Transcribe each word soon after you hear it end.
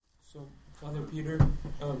So, Father Peter,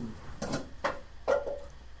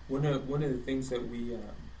 one of the things that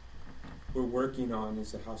we're working on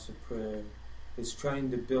as a House of Prayer is trying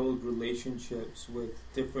to build relationships with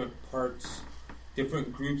different parts,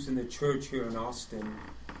 different groups in the church here in Austin,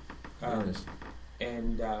 Yes.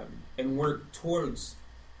 and work towards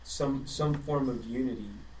some form of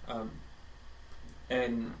unity.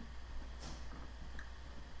 And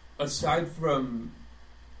aside from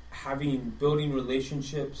building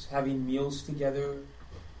relationships, having meals together,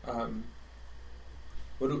 I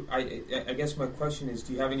guess my question is,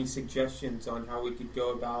 do you have any suggestions on how we could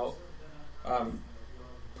go about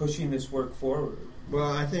pushing this work forward?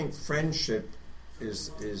 Well, I think friendship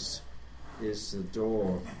is the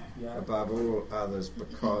door above all others,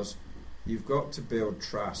 because you've got to build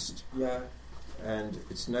trust. Yeah. And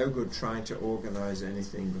it's no good trying to organize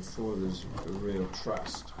anything before there's a real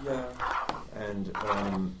trust. Yeah.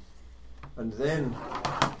 And then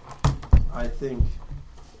I think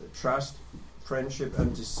trust, friendship,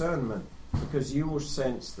 and discernment, because you will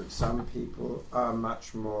sense that some people are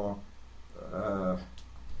much more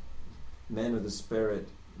men of the Spirit,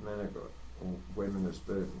 or women of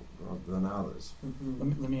Spirit than others.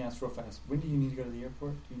 Mm-hmm. Let me ask real fast. When do you need to go to the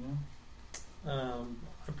airport? Do you know?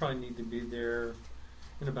 I probably need to be there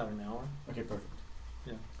in about an hour. Okay, perfect.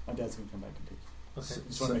 Yeah. My dad's going to come back and take you. Okay.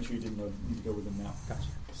 Just want to make sure you didn't know you need to go with him now. Gotcha.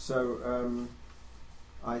 So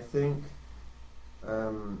I think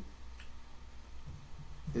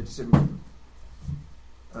it's and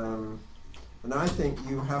I think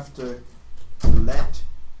you have to let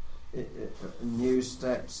new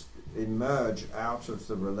steps emerge out of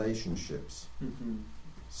the relationships. Mm-hmm.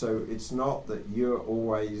 So it's not that you're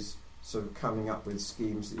always sort of coming up with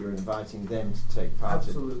schemes that you're inviting them to take part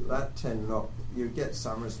Absolutely. in. That tend not, you get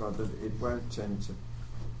some response, but it won't tend to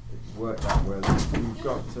work that way.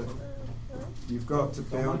 You've got to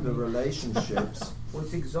build the relationships. Well,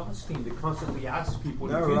 it's exhausting to constantly ask people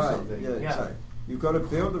to No, do right. something. Yeah, exactly. You've got to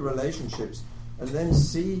build the relationships and then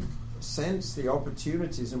sense the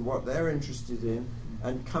opportunities and what they're interested in,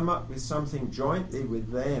 and come up with something jointly with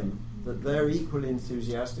them that they're equally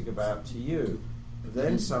enthusiastic about to you.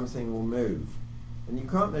 Then something will move. And you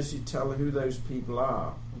can't necessarily tell who those people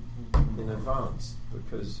are in advance,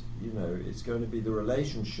 because, it's going to be the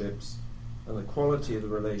relationships and the quality of the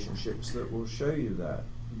relationships that will show you that.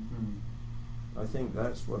 I think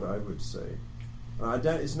that's what I would say. And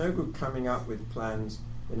it's no good coming up with plans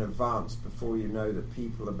in advance before you know that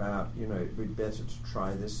people about, it'd be better to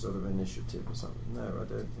try this sort of initiative or something. No, I don't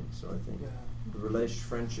think so. I think the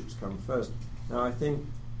friendships come first. Now, I think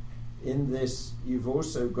in this, you've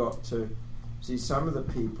also got to see, some of the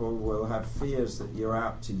people will have fears that you're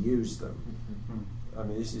out to use them. I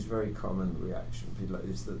mean, this is very common reaction. People like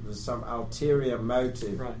this, that there's some ulterior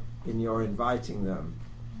motive in your inviting them,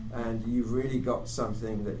 and you've really got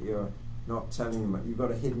something that you're not telling them. You've got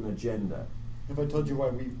a hidden agenda. Have I told you why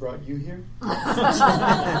we brought you here?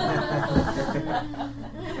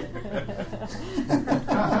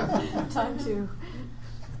 Time to.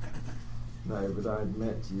 No, but I'd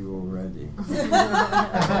met you already.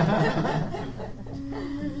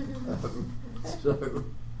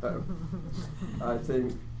 I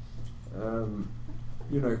think,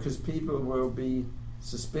 because people will be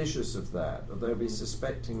suspicious of that, or they'll be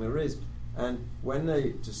suspecting there is. And when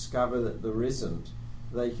they discover that there isn't,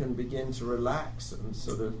 they can begin to relax and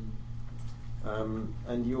sort of,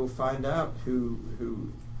 and you'll find out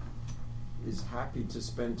who is happy to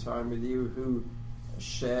spend time with you, who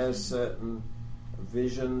shares certain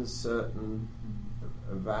visions, certain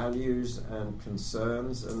values and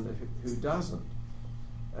concerns, and who doesn't.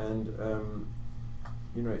 And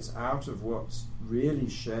it's out of what's really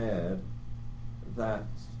shared that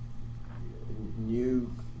new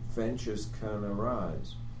ventures can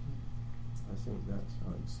arise. I think that's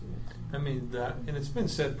how I see it. I mean, and it's been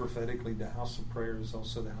said prophetically, the House of Prayer is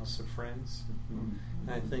also the House of Friends. And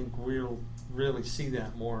I think we'll really see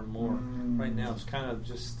that more and more. Right now it's kind of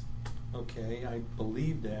just, okay, I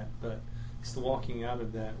believe that, but it's the walking out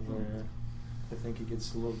of that where I think it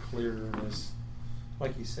gets a little clearer as,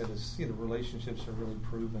 like you said, as relationships are really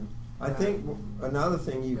proven. I think another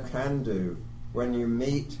thing you can do when you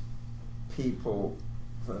meet people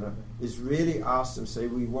is really ask them, say,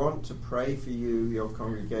 we want to pray for you, your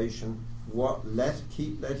congregation.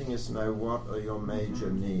 Keep letting us know what are your major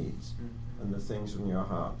needs and the things on your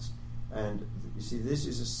hearts. And you see, this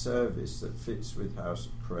is a service that fits with House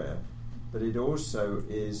of Prayer, but it also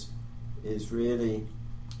is really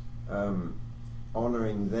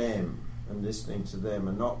honouring them and listening to them,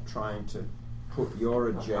 and not trying to put your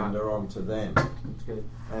agenda onto them. That's good.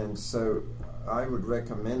 And so I would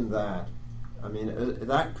recommend that. I mean,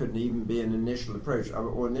 that couldn't even be an initial approach.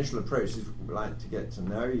 Or initial approach is we'd like to get to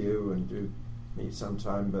know you and do meet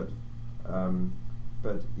sometime, but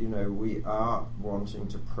you know, we are wanting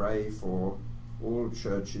to pray for all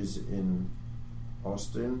churches in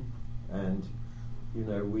Austin, and you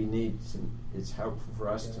know, we need to, it's helpful for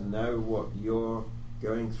us to know what you're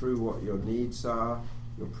going through, what your needs are,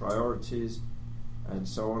 your priorities, and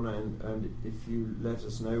so on, and if you let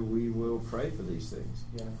us know, we will pray for these things.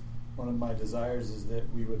 Yeah. One of my desires is that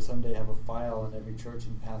we would someday have a file on every church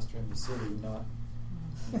and pastor in the city, not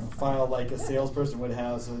a file like a salesperson would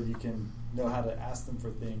have so that you can know how to ask them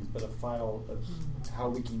for things, but a file of how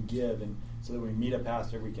we can give, and so that when we meet a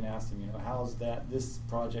pastor, we can ask them, you know, how's this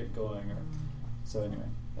project going? Or so anyway,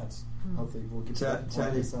 that's hopefully we'll get to that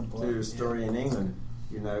point at some point. Tell you a story in England.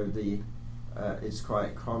 You know, it's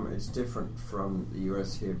quite common. It's different from the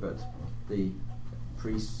US here, but the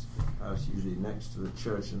priest's house usually next to the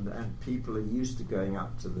church, and people are used to going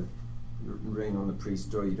up to the ring on the priest's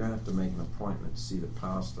door. You don't have to make an appointment to see the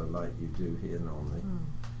pastor like you do here normally.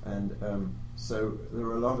 And so there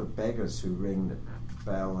are a lot of beggars who ring the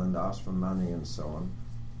bell and ask for money and so on.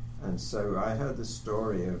 And so I heard the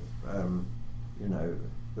story of, you know,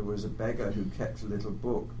 there was a beggar who kept a little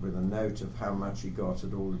book with a note of how much he got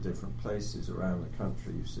at all the different places around the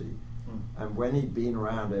country, you see. And when he'd been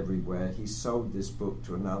around everywhere, he sold this book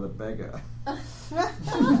to another beggar. So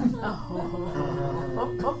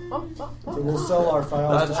we'll sell our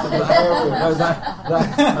files.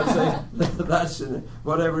 That's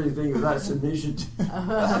whatever you think of, that's initiative.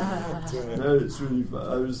 No, it's really fun.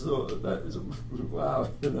 I was thought that is wow.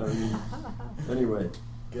 You know. I mean, anyway,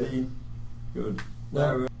 good.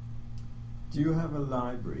 Now, do you have a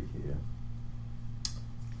library here?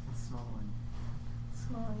 A small one.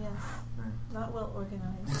 Small, yes. Not well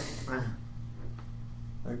organized.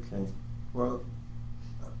 Okay. Well,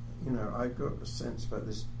 you know, I got a sense about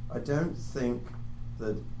this. I don't think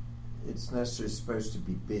that it's necessarily supposed to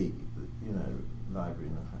be big, you know, library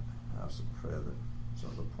in a house of prayer. That's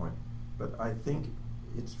not the point. But I think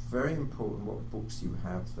it's very important what books you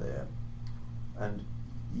have there. And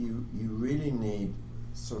you really need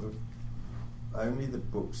sort of only the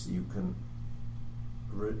books you can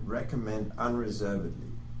recommend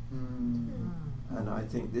unreservedly. And I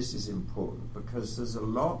think this is important because there's a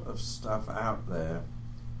lot of stuff out there,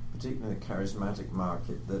 particularly in the charismatic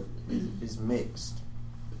market, that is mixed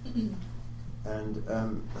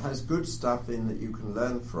and has good stuff in that you can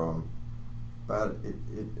learn from, but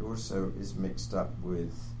it also is mixed up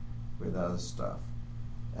with other stuff.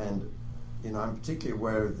 And you know, I'm particularly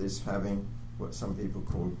aware of this having what some people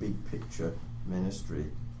call big picture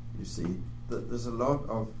ministry. You see, that there's a lot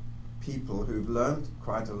of people who've learned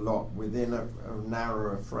quite a lot within a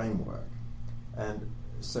narrower framework, and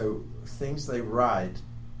so things they write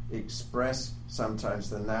express sometimes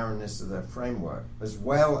the narrowness of their framework as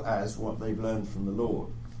well as what they've learned from the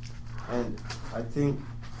Lord. And I think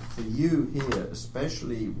for you here,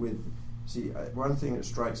 especially one thing that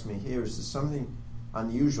strikes me here is there's something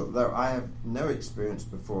unusual, though I have no experience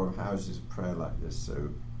before of houses of prayer like this, so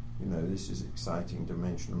you know, this is an exciting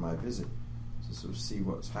dimension of my visit, to sort of see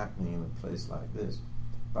what's happening in a place like this.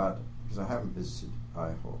 But because I haven't visited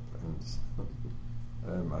IHOP,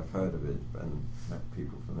 and I've heard of it and met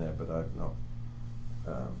people from there, but I've not.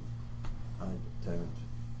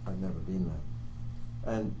 I've never been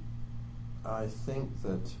there, and I think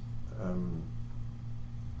that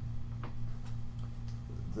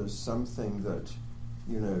there's something that,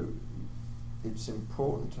 you know, it's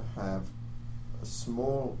important to have a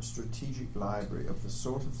small strategic library of the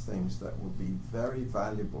sort of things that will be very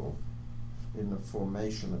valuable in the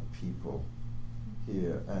formation of people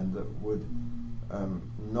here, and that would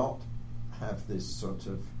not have this sort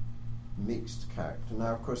of mixed character.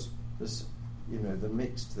 Now, of course, this, you know, the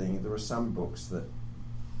mixed thing, there are some books that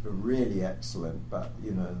are really excellent, but,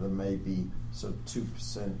 you know, there may be sort of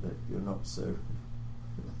 2% that you're not so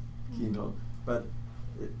keen on. But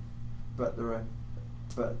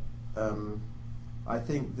I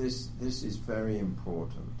think this is very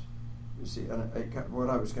important. You see, and what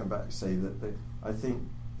I was going back to say, that I think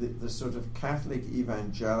the sort of Catholic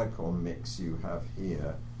evangelical mix you have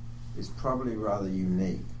here is probably rather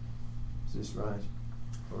unique. Is this right?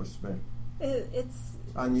 Or It's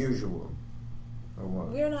unusual, or what?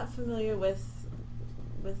 We're not familiar with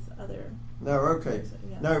other. No, okay. So,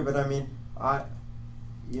 yeah. No, but I mean,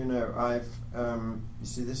 you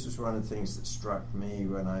see, this was one of the things that struck me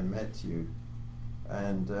when I met you,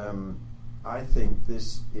 and I think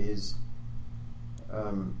this is,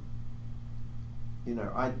 you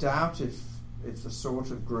know, I doubt if the sort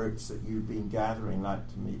of groups that you've been gathering, like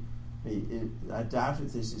to meet I doubt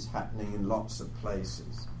if this is happening in lots of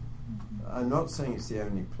places. I'm not saying it's the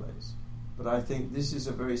only place, but I think this is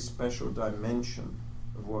a very special dimension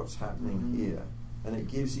of what's happening here, and it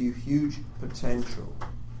gives you huge potential.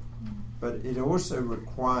 But it also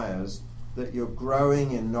requires that you're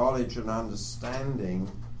growing in knowledge and understanding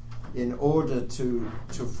in order to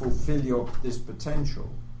fulfill this potential.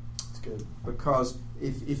 It's good. Because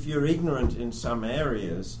if you're ignorant in some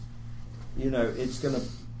areas, it's going to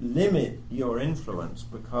limit your influence,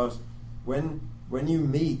 because when you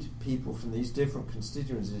meet people from these different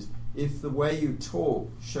constituencies, if the way you talk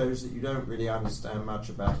shows that you don't really understand much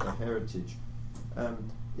about their heritage,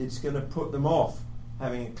 it's going to put them off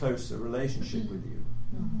having a closer relationship with you.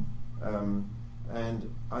 And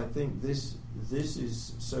I think this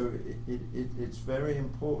is so. It's very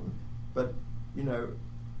important. But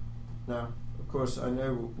now of course I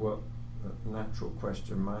know what a natural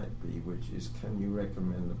question might be, which is, can you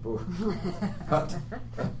recommend the book? But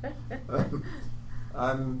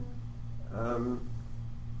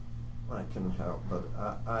I can help. But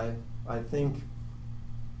I think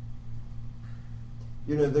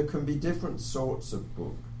there can be different sorts of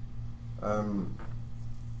book.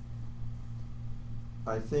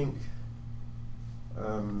 I think,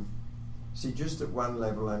 just at one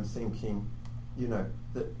level I'm thinking, that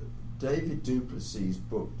David Duplessis'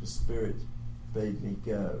 book, The Spirit Bade Me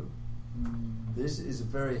Go, this is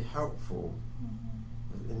very helpful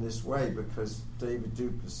in this way, because David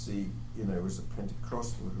Duplessis, was a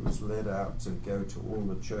Pentecostal who was led out to go to all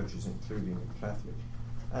the churches, including the Catholic.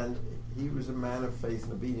 And he was a man of faith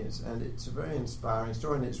and obedience, and it's a very inspiring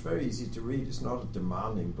story, and it's very easy to read. It's not a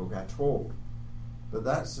demanding book at all. But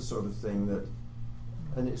that's the sort of thing that,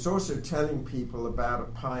 and it's also telling people about a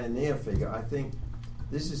pioneer figure. I think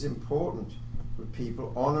this is important for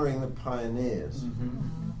people, honouring the pioneers,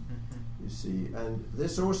 you see. And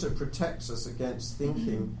this also protects us against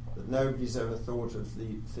thinking that nobody's ever thought of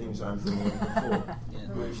the things I'm thinking of before,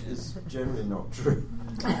 which is generally not true.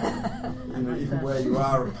 Even where you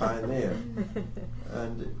are a pioneer.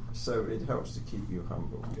 And so it helps to keep you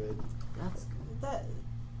humble. Good. That's good.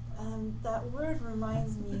 That word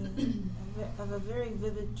reminds me of a very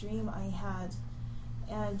vivid dream I had,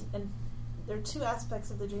 and there are two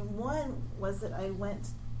aspects of the dream. One was that I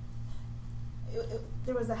went.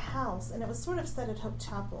 There was a house, and it was sort of set at Hope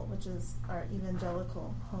Chapel, which is our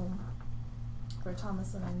evangelical home, where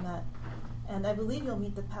Thomas and I met. And I believe you'll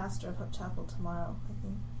meet the pastor of Hope Chapel tomorrow, I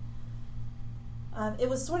think. It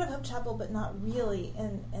was sort of Hope Chapel, but not really,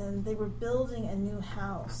 and they were building a new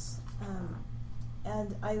house.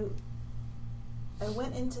 And I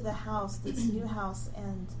went into the house, this new house,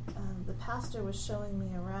 and the pastor was showing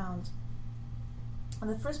me around. And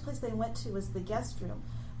the first place they went to was the guest room,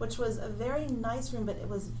 which was a very nice room, but it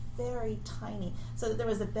was very tiny. So there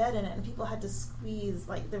was a bed in it, and people had to squeeze,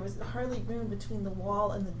 there was hardly room between the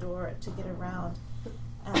wall and the door to get around.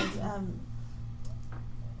 And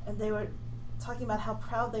they were talking about how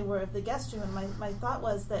proud they were of the guest room, and my thought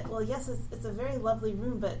was that, well, yes, it's a very lovely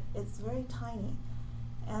room, but it's very tiny.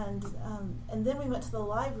 And then we went to the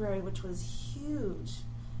library, which was huge,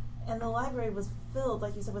 and the library was filled,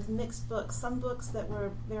 like you said, with mixed books. Some books that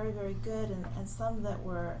were very, very good, and some that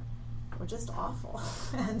were just awful.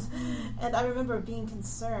 and I remember being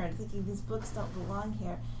concerned, thinking these books don't belong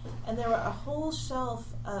here. And there were a whole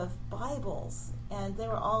shelf of Bibles, and they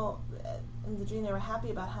were all, in the dream, they were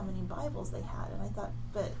happy about how many Bibles they had. And I thought,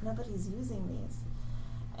 but nobody's using these.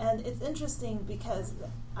 And it's interesting because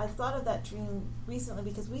I've thought of that dream recently,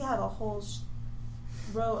 because we have a whole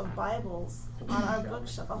row of Bibles on our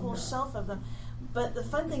bookshelf, a whole shelf of them. But the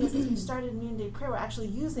fun thing is, if you started Noonday Prayer, we're actually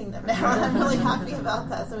using them now, and I'm really happy about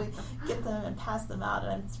that. So we get them and pass them out,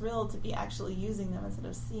 and I'm thrilled to be actually using them instead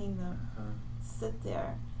of seeing them sit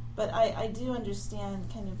there. But I do understand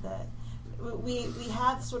kind of that we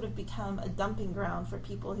have sort of become a dumping ground for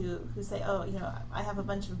people who say, oh, I have a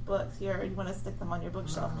bunch of books here, you want to stick them on your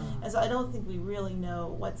bookshelf. And so I don't think we really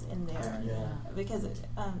know what's in there. Because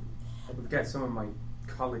we've got some of my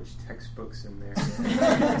college textbooks in there.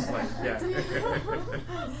 It's like,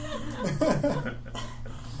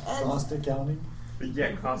 Cost accounting?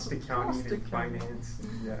 Yeah, cost accounting and finance.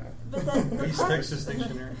 Yeah. But the East Texas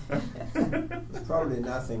Dictionary. There's probably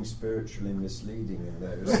nothing spiritually misleading in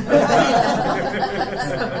those.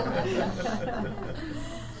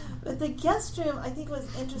 But the guest room, I think, was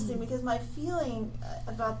interesting, because my feeling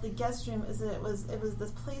about the guest room is that it was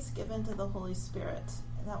this place given to the Holy Spirit.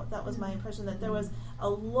 And that was my impression, that there was a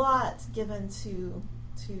lot given to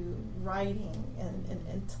writing and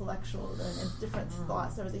intellectual and different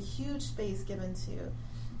thoughts. There was a huge space given to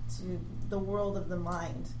the world of the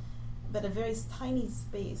mind. but a very tiny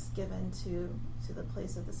space given to the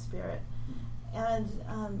place of the Spirit. And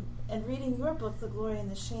reading your book, The Glory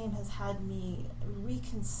and the Shame, has had me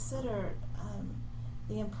reconsider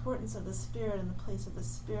the importance of the Spirit and the place of the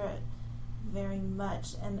Spirit very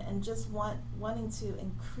much, and just wanting to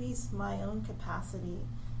increase my own capacity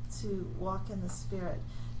to walk in the Spirit.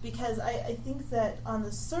 Because I think that on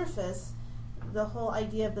the surface, the whole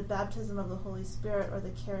idea of the baptism of the Holy Spirit or the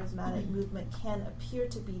charismatic movement can appear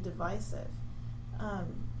to be divisive.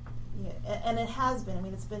 And it has been. I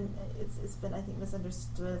mean, it's been I think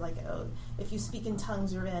misunderstood. Like, oh, if you speak in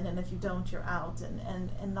tongues, you're in, and if you don't, you're out.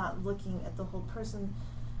 And not looking at the whole person.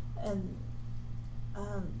 And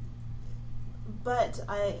but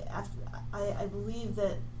I believe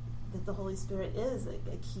that the Holy Spirit is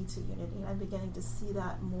a key to unity. And I'm beginning to see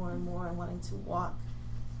that more and more, and wanting to walk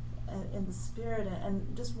in the Spirit,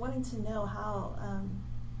 and just wanting to know how,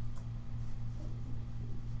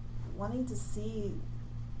 wanting to see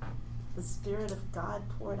the Spirit of God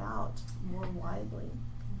poured out more widely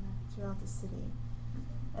throughout the city.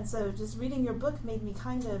 And so just reading your book made me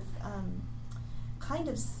kind of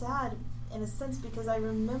sad in a sense, because I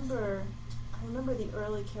remember the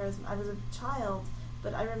early charism. I was a child,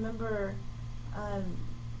 but I remember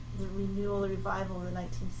the renewal, the revival in the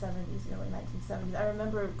 1970s, the early 1970s. I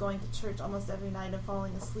remember going to church almost every night and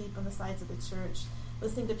falling asleep on the sides of the church,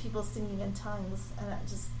 listening to people singing in tongues, and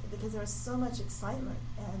because there was so much excitement.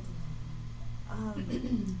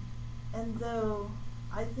 And though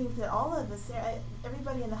I think that all of us there,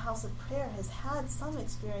 everybody in the House of Prayer has had some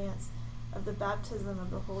experience of the baptism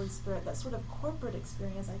of the Holy Spirit. That sort of corporate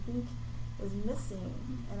experience, I think, is missing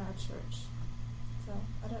in our church. So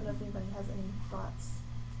I don't know if anybody has any thoughts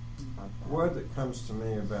about that. The word that comes to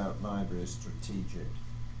me about library is strategic.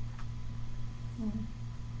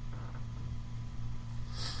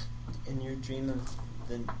 In your dream of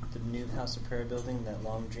the new House of Prayer building, that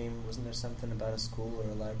long dream, wasn't there something about a school or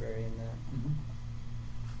a library in that? Mm-hmm.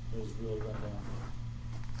 It was really run down.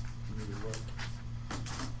 You needed work.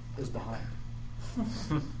 It was behind.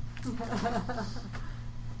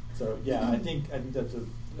 So yeah, I think that's a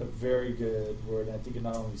very good word. I think it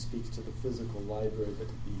not only speaks to the physical library, but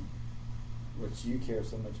to what you care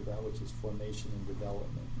so much about, which is formation and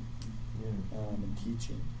development, and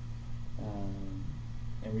teaching.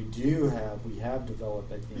 And we have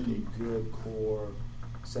developed, I think, a good core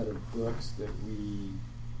set of books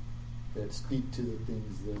that speak to the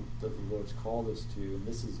things that the Lord's called us to. And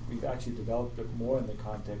we've actually developed it more in the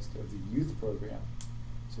context of the youth program.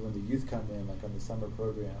 So when the youth come in, like on the summer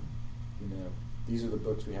program, these are the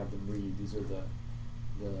books we have them read. These are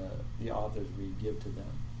the authors we give to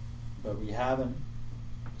them. But we haven't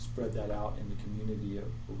spread that out in the community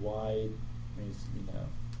wide.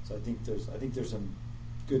 So I think there's some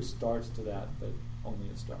good starts to that, but only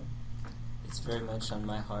a start. It's very much on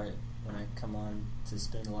my heart when I come on to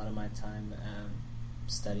spend a lot of my time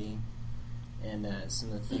studying, and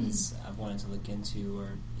some of the things I've wanted to look into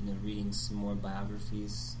are reading some more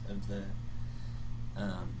biographies of the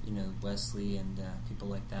Wesley and people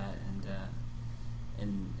like that,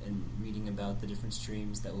 and reading about the different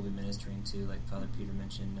streams that we'll be ministering to, like Father Peter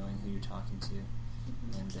mentioned, knowing who you're talking to.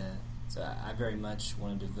 And so I very much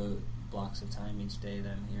want to devote blocks of time each day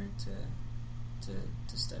that I'm here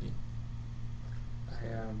to study.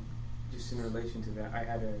 Just in relation to that,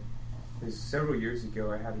 it was several years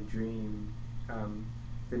ago, I had a dream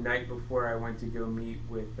the night before I went to go meet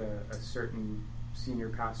with a certain senior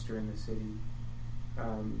pastor in the city.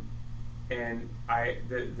 And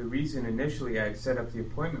the reason initially I had set up the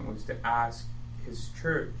appointment was to ask his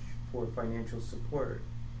church for financial support.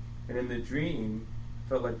 And in the dream, I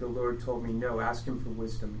felt like the Lord told me, no, ask him for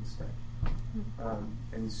wisdom instead.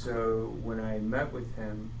 And so when I met with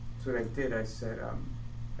him, that's what I did. I said,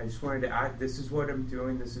 I just wanted to add, this is what I'm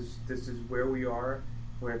doing, this is where we are,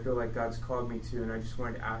 where I feel like God's called me to, and I just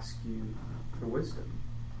wanted to ask you for wisdom.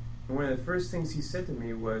 And one of the first things he said to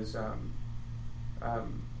me was,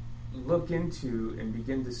 look into and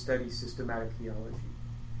begin to study systematic theology,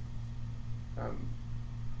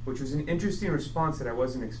 which was an interesting response that I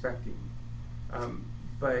wasn't expecting.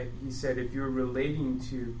 But he said, if you're relating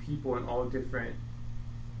to people in all different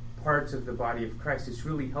parts of the body of Christ, it's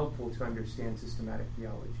really helpful to understand systematic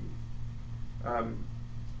theology.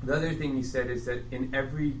 The other thing he said is that in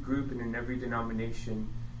every group and in every denomination,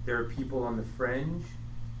 there are people on the fringe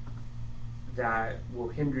that will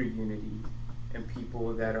hinder unity, and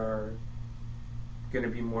people that are going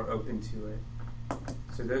to be more open to it.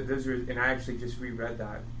 So those are, and I actually just reread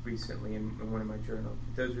that recently in one of my journals.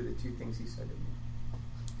 Those are the two things he said to me.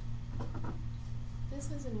 This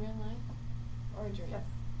was in real life or a dream? Yes.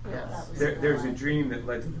 Yes. That was There's a life. dream that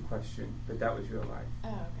led to the question, but that was real life. Oh,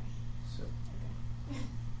 okay. So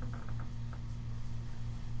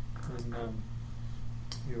Okay. And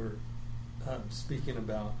you were speaking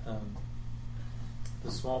about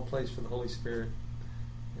the small place for the Holy Spirit.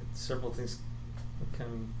 Several things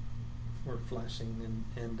were flashing,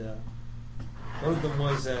 and one of them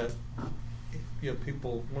was that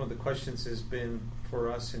people. One of the questions has been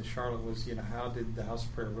for us in Charlotte was, how did the house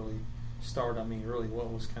of prayer really start? I mean, really,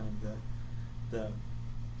 what was kind of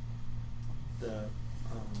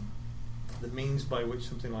the means by which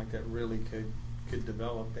something like that really could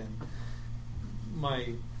develop? And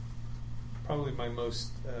probably my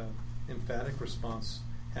most emphatic response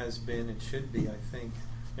has been, it should be, I think,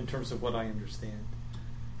 in terms of what I understand.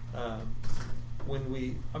 When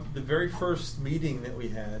the very first meeting that we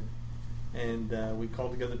had, and we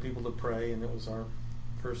called together people to pray, and it was our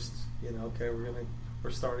first, okay,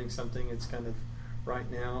 we're starting something. It's kind of right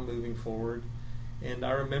now, moving forward. And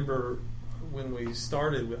I remember when we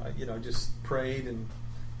started, I just prayed, and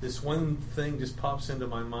this one thing just pops into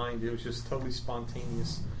my mind. It was just totally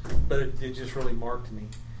spontaneous, but it just really marked me.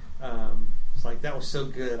 It's like, that was so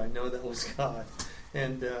good. I know that was God.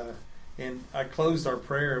 And I closed our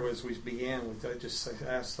prayer as we began with, I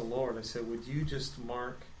asked the Lord, I said, would you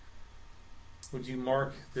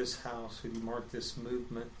mark this house, would you mark this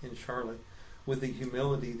movement in Charlotte with the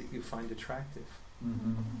humility that you find attractive?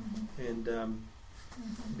 Mm-hmm. And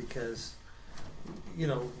because,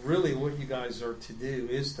 really what you guys are to do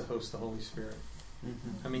is to host the Holy Spirit.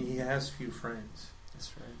 Mm-hmm. I mean, he has few friends.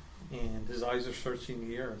 That's right. And his eyes are searching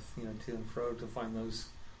the earth, to and fro, to find those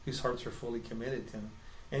whose hearts are fully committed to him.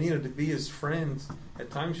 And, to be his friend at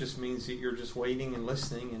times just means that you're just waiting and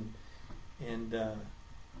listening and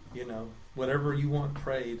whatever you want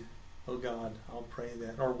prayed, oh God, I'll pray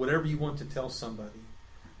that. Or whatever you want to tell somebody,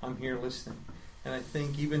 I'm here listening. And I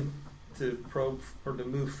think even to probe or to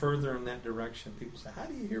move further in that direction, people say, how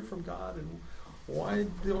do you hear from God? And why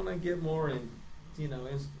don't I get more? And,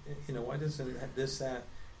 why doesn't it have this, that?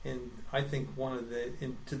 And I think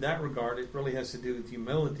to that regard, it really has to do with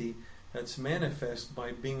humility that's manifest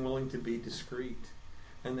by being willing to be discreet.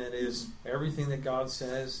 And that is everything that God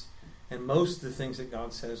says, and most of the things that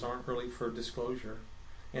God says aren't really for disclosure.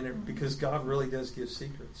 And because God really does give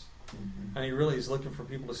secrets. Mm-hmm. And he really is looking for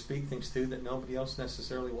people to speak things to that nobody else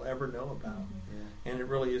necessarily will ever know about. Yeah. And it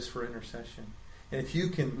really is for intercession. And if you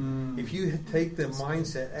take the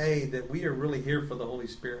mindset, that we are really here for the Holy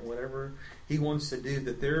Spirit, whatever he wants to do,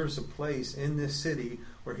 that there is a place in this city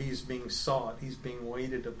where he's being sought, he's being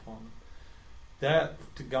waited upon. That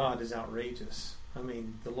to God is outrageous. I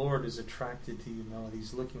mean, the Lord is attracted to humility.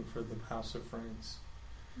 He's looking for the house of friends.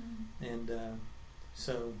 And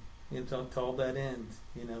so to all that end,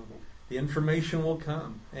 the information will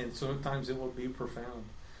come, and sometimes it will be profound.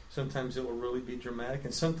 Sometimes it will really be dramatic,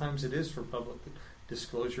 and sometimes it is for public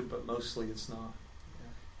disclosure, but mostly it's not.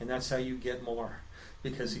 And that's how you get more,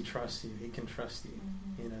 because he trusts you. He can trust you.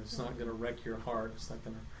 It's not going to wreck your heart. It's not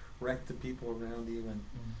going to wreck the people around you. And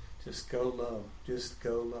just go low. Just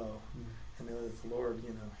go low. And know that the Lord,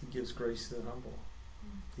 he gives grace to the humble.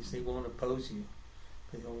 He won't oppose you.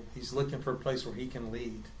 He's looking for a place where he can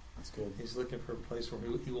lead. That's good. He's looking for a place where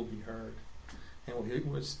he will be heard,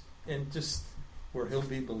 and just where he'll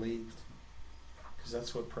be believed, because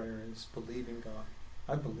that's what prayer is: believing God.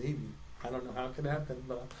 I believe you. I don't know how it could happen,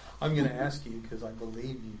 but I'm going to ask you because I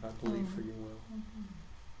believe you. I believe for your will.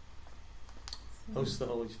 Host the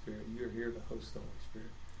Holy Spirit. You're here to host the Holy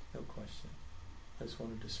Spirit, no question. I just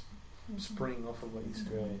wanted to spring off of what he It's said.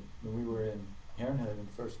 great. When we were in Herrenhead and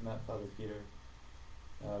first met Father Peter,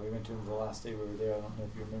 we went to him the last day we were there. I don't know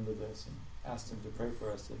if you remember this, and asked him to pray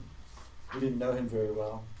for us. And we didn't know him very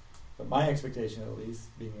well, but my expectation, at least,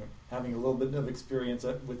 having a little bit of experience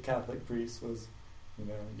with Catholic priests, was, you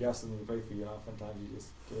ask them to pray for you, and oftentimes you just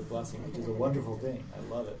get a blessing, which is a wonderful thing.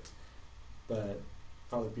 I love it. But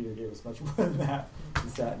Father Peter gave us much more than that. He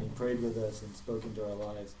sat and he prayed with us and spoke into our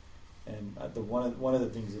lives. And one of the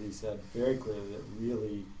things that he said very clearly that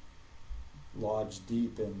really lodged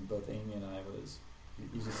deep in both Amy and I was,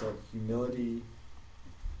 he just said, humility,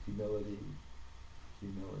 humility,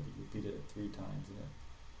 humility. Repeated it 3 times,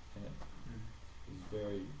 and it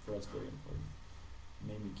was for us very important. And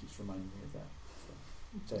Amy keeps reminding me of that,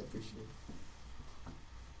 which I appreciate.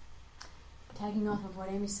 Tagging off of what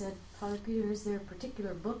Amy said, Father Peter, is there a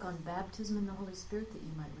particular book on baptism in the Holy Spirit that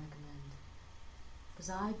you might recommend? Because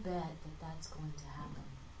I bet that's going to happen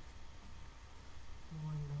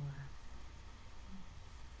more and more.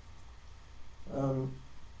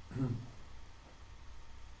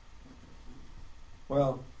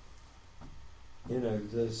 Well,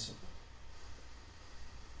 there's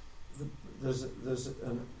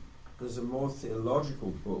there's a more theological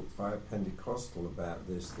book by a Pentecostal about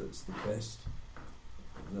this that's the best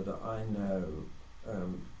that I know,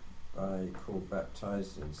 called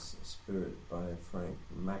Baptized in Spirit by Frank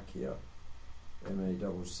Macchia, Macchia.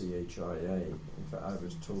 In fact, I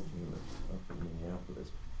was talking up in Minneapolis,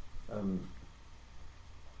 and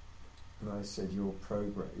I said your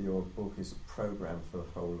book is a program for the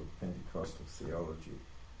whole of Pentecostal theology.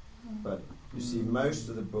 But you see, most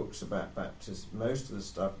of the books about baptism, most of the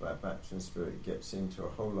stuff about baptism in Spirit gets into a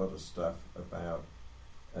whole lot of stuff about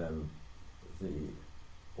the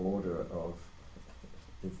order of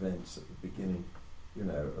events at the beginning,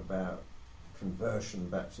 about conversion,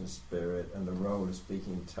 baptism in Spirit, and the role of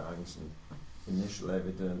speaking in tongues, and initial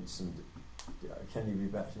evidence, and can you be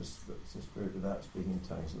baptized in Spirit without speaking in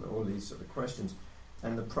tongues, and all these sort of questions.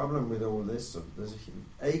 And the problem with all this, there's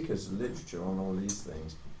acres of literature on all these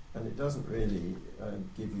things, and it doesn't really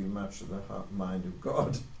give you much of the mind of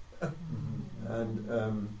God. And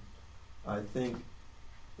I think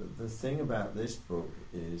that the thing about this book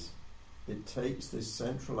is it takes this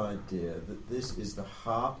central idea that this is the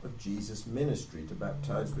heart of Jesus' ministry, to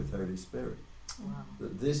baptize with Holy Spirit. Wow.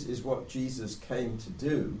 That this is what Jesus came to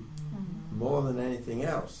do more than anything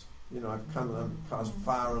else. I've come and cast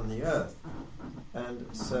fire on the earth. And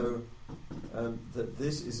so that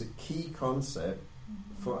this is a key concept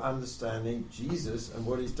for understanding Jesus and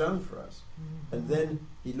what he's done for us. And then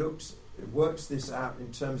he works this out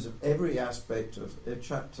in terms of every aspect of a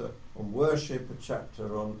chapter on worship, a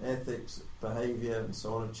chapter on ethics, behavior, and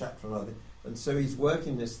so on, a chapter on other. And so he's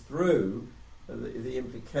working this through the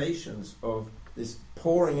implications of this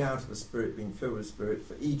pouring out of the Spirit, being filled with the Spirit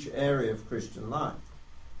for each area of Christian life.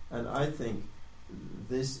 And I think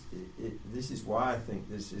this is why I think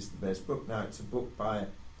this is the best book. Now, it's a book by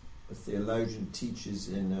a theologian, teaches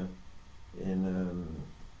in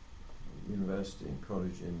university and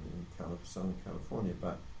college in Southern California,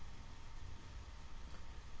 but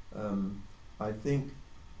I think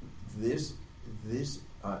this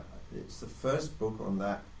it's the first book on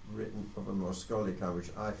that written of a more scholarly kind,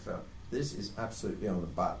 which I felt this is absolutely on the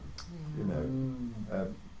button.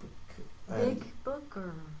 Big book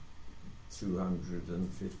or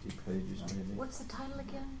 250 pages maybe. What's the title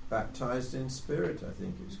again? Baptized in Spirit, I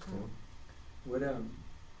think it's called. What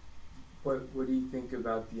do you think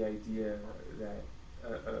about the idea that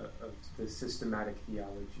of the systematic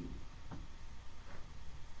theology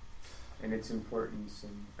and its importance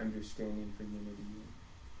and understanding for unity?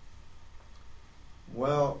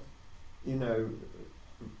 Well,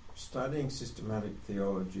 studying systematic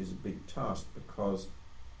theology is a big task because,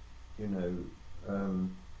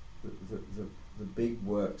 the big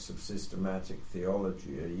works of systematic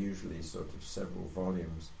theology are usually sort of several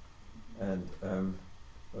volumes and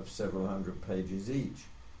of several hundred pages each.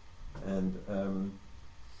 And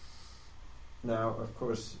now, of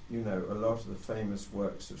course, a lot of the famous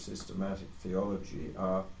works of systematic theology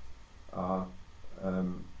are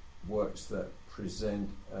works that present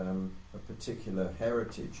a particular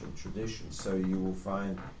heritage and tradition. So you will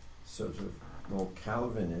find sort of more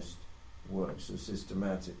Calvinist works of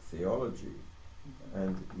systematic theology,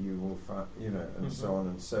 and you will find, and so on.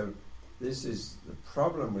 And so this is the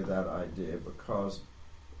problem with that idea, because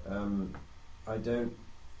I don't,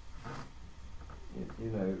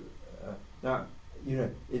 now,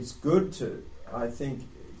 it's good to, I think,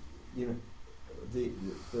 the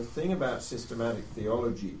thing about systematic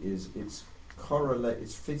theology is it's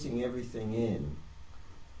fitting everything in,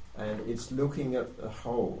 and it's looking at the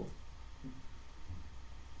whole.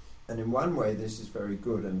 And in one way, this is very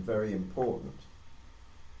good and very important,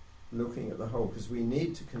 looking at the whole, because we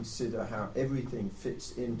need to consider how everything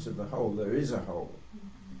fits into the whole. There is a whole.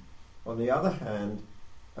 On the other hand,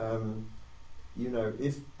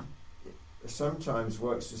 if sometimes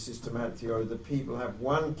works of systematic theology, the people have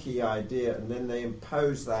one key idea and then they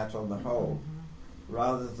impose that on the whole,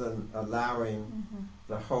 rather than allowing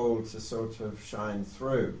the whole to sort of shine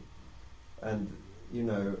through. And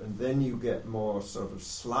and then you get more sort of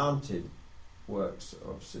slanted works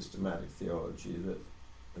of systematic theology.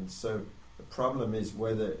 And so the problem is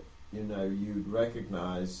whether, you'd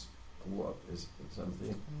recognize what is something.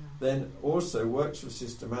 Yeah. Then also works of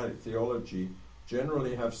systematic theology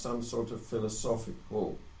generally have some sort of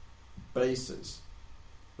philosophical basis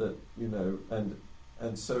that,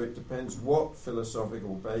 and so it depends what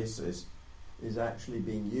philosophical basis is actually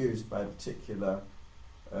being used by a particular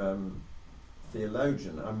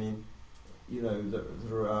theologian. I mean,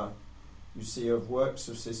 there are, you see, of works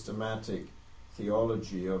of systematic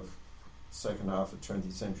theology of second half of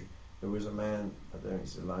 20th century, there was a man, I don't think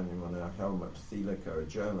he's alive anymore now, Helmut Thielicke, a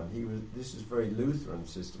German. This is very Lutheran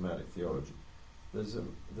systematic theology. There's a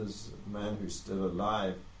man who's still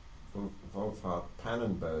alive, Wolfhard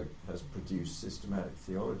Pannenberg, has produced systematic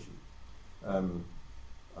theology.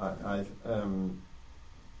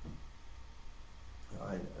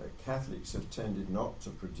 Catholics have tended not to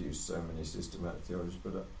produce so many systematic theologies,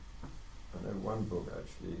 but I know one book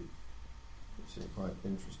actually, which is quite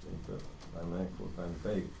interesting, but by a man called Van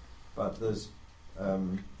Beek. But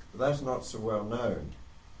that's not so well known.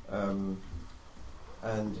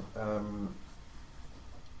 And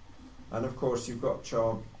of course you've got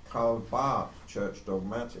Karl Barth, Church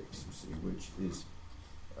Dogmatics, you see,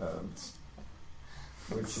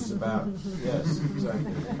 which is about, yes,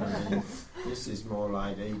 exactly. I mean, this is more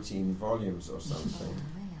like 18 volumes or something.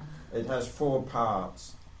 It has 4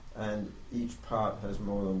 parts, and each part has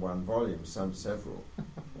more than one volume, some several.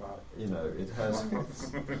 Wow. You know, it has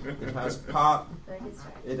part.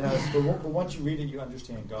 It has. But once you read it, you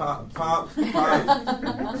understand God. Part 4.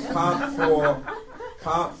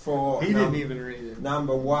 He didn't even read it.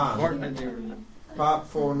 Number 1. Martin didn't even read it. Part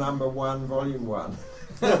 4, number 1, volume 1.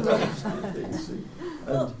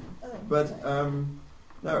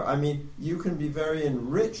 No, I mean, you can be very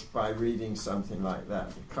enriched by reading something like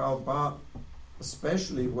that. Karl Barth,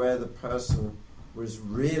 especially where the person was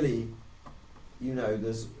really, you know,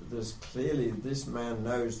 there's clearly this man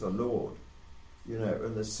knows the Lord, you know,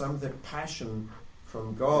 and there's something, passion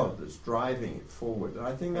from God that's driving it forward. And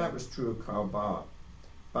I think that was true of Karl Barth.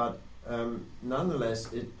 But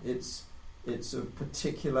nonetheless, it's a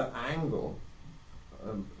particular angle,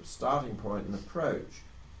 starting point and approach.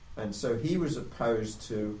 And so he was opposed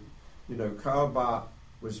to, you know, Karl Barth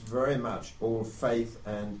was very much all faith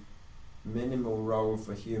and minimal role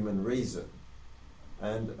for human reason.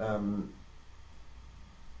 And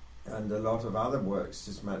a lot of other works,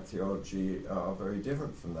 systematic theology, are very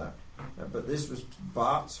different from that. But this was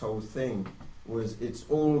Barth's whole thing, was it's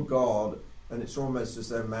all God, and it's almost as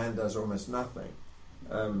though man does almost nothing.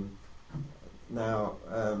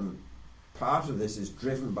 Part of this is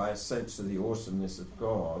driven by a sense of the awesomeness of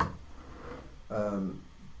God,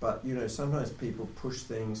 but you know, sometimes people push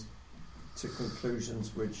things to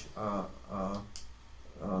conclusions which are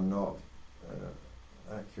not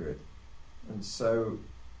accurate, and so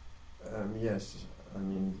yes, I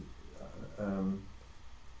mean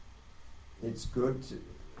it's good to,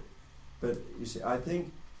 but you see, I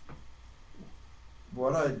think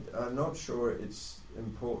I'm not sure it's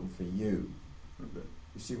important for you. But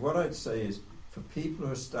you see, what I'd say is, for people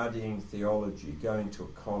who are studying theology, going to a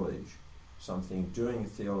college, doing a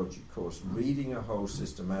theology course, reading a whole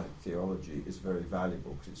systematic theology is very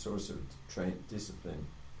valuable, because it's also discipline.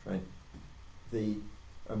 And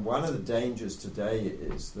one of the dangers today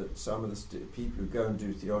is that some of the people who go and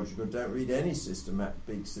do theology don't read any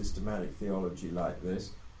big systematic theology like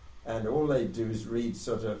this, and all they do is read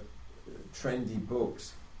sort of trendy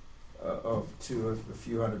books of a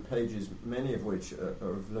few hundred pages, many of which are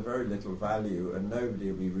of very little value, and nobody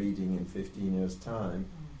will be reading in 15 years' time.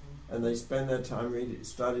 And they spend their time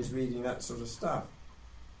reading that sort of stuff.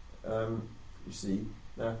 You see,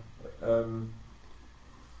 now,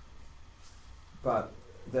 but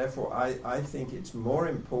therefore, I think it's more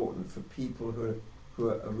important for people who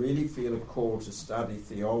really feel a call to study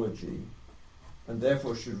theology, and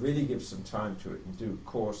therefore should really give some time to it and do a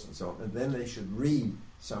course and so on, and then they should read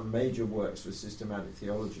some major works for systematic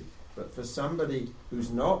theology. But for somebody who's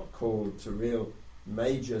not called to real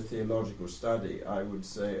major theological study, I would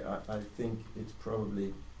say I think it's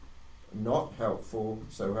probably not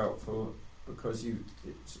so helpful, because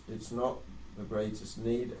it's not the greatest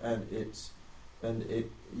need, and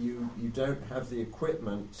you don't have the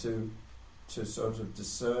equipment to sort of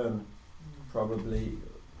discern probably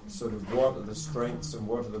sort of what are the strengths and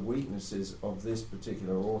what are the weaknesses of this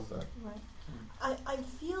particular author. Right. I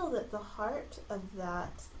feel that the heart of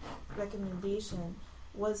that recommendation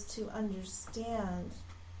was to understand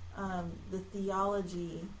the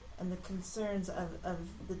theology and the concerns of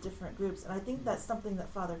the different groups. And I think that's something that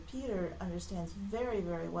Father Peter understands very,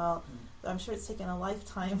 very well. I'm sure it's taken a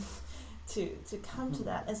lifetime to come to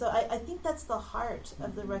that. And so I think that's the heart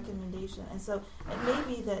of the recommendation. And so it may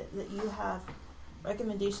be that you have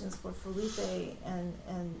recommendations for Felipe and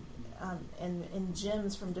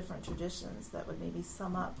gems from different traditions that would maybe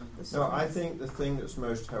sum up the story. No, I think the thing that's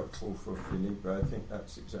most helpful for Felipe, I think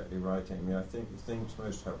that's exactly right, Amy. I think the thing that's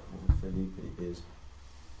most helpful for Felipe is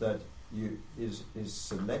that is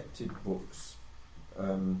selected books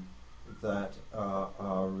that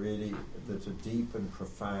are really, that are deep and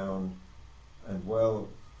profound and well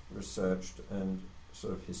researched and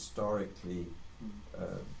sort of historically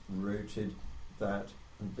rooted that,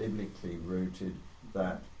 and biblically rooted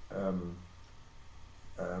that,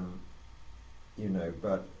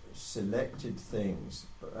 but selected things,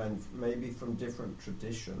 and maybe from different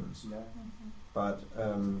traditions. Yeah. But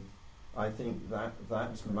I think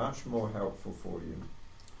that's much more helpful for you.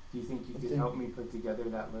 Do you think you could help me put together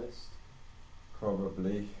that list?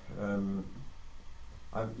 Probably.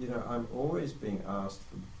 I'm always being asked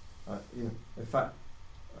for, in fact,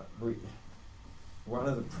 one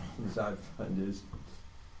of the problems I find is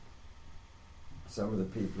some of the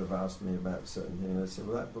people have asked me about certain things. I say,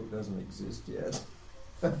 well, that book doesn't exist yet.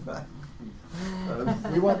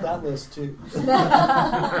 We want that list too.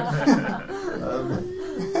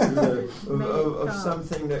 Of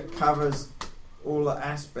something that covers all the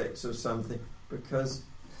aspects of something, because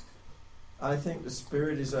I think the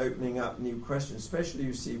Spirit is opening up new questions, especially,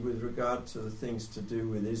 you see, with regard to the things to do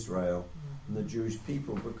with Israel and the Jewish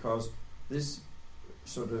people, because this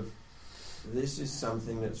is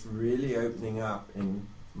something that's really opening up in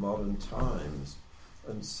modern times.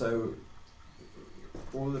 And so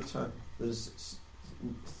all the time there's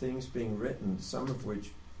things being written, some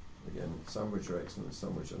which are excellent,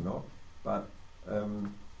 some which are not, but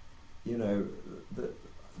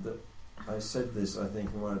I said this, I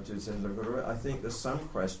think, in one or two sentences. I think there's some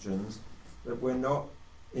questions that we're not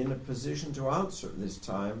in a position to answer at this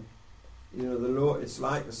time. The Lord, it's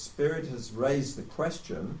like the Spirit has raised the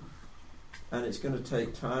question, and it's going to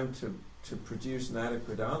take time to produce an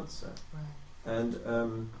adequate answer. Right.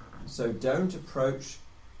 And so don't approach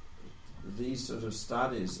these sort of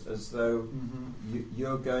studies as though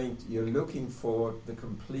you're looking for the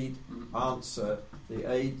complete answer, the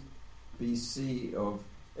ABC of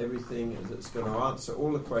everything that's going to answer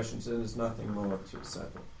all the questions, and there's nothing more to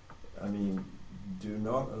settle. I mean, do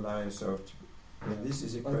not allow yourself to. This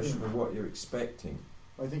is a question of what you're expecting.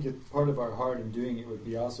 I think part of our heart in doing it would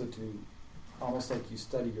be also to, almost like you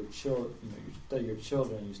study your children. You study your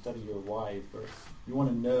children, you study your wife, or we want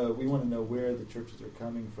to know where the churches are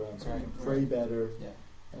coming from, so we can pray better. Yeah.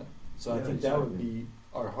 So I think that would be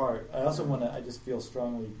our heart. I also I just feel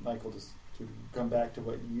strongly, Michael, to come back to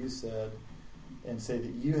what you said, and say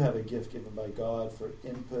that you have a gift given by God for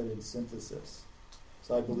input and synthesis.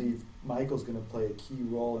 So I believe Michael's going to play a key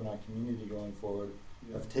role in our community going forward,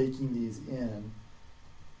 of taking these in,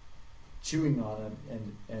 chewing on them,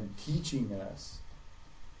 and teaching us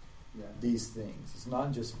these things. It's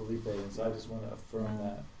not just Felipe, and so I just want to affirm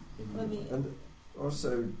that. And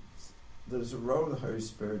also, there's a role of the Holy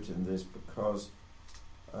Spirit in this, because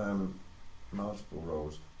multiple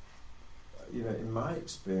roles. In my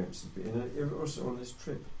experience, also on this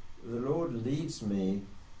trip, the Lord leads me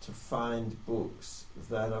to find books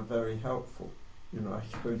that are very helpful. I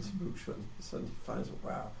go into bookshop and suddenly find,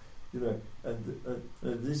 wow, and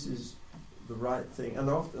this is the right thing, and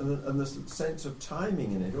often, and there's a sense of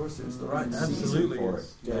timing in it. Also, it's the right season for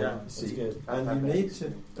it. Yeah, see, good. And you need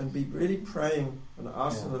to be really praying and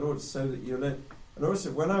asking the Lord so that you let. And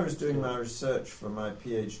also, when I was doing my research for my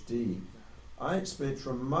PhD, I experienced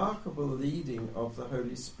remarkable leading of the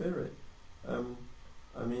Holy Spirit.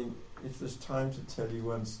 If there's time to tell you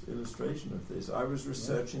one illustration of this, I was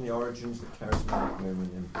researching the origins of the charismatic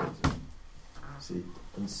movement in Britain. See,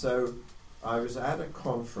 and so I was at a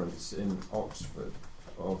conference in Oxford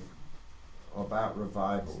about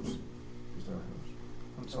revivals.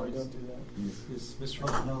 I'm sorry, don't do that. Is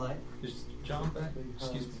Mr. No light? Is John back?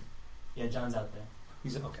 Excuse me. Yeah, John's out there.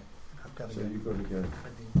 He's okay. I've got to So go. you've got to go.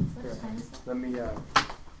 Here. Let me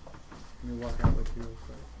walk out with you real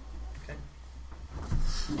quick.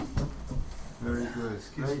 Very good.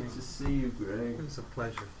 Great to see you, Greg. It's a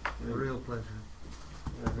pleasure. A real pleasure.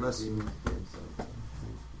 Bless you.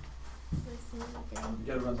 You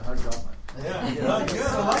got to run the hug gauntlet. Yeah, good. I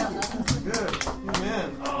like it. Good. Amen.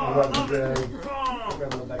 Love you, Greg.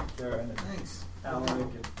 Grab the back there, and then Thanks. Alec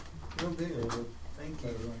and Real big. David. Thank you.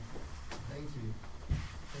 Everyone. Thank you.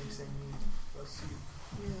 Thanks, Amy. Bless you.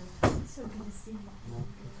 Yeah, so good to see you.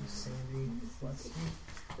 Sandy. Bless you.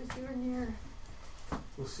 Wish you were near.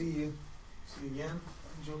 We'll see you. See you again,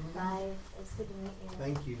 Jolene. Bye. It's good to meet you.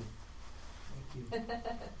 Thank you. Thank you.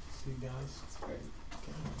 See you guys. It's great.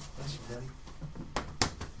 Okay. Bless you, buddy.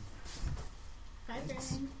 Hi, Thanks.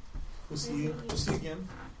 Brian. We'll see you. We'll see you again.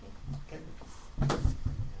 Okay.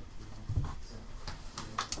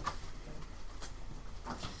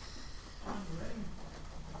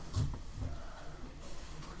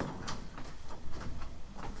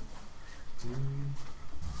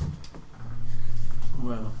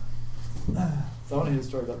 Well, so I want to hear the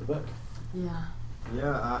story about the book. Yeah.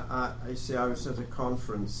 Yeah, I see. I was at a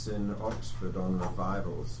conference in Oxford on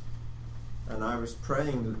revivals, and I was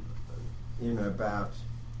praying about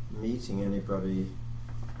meeting anybody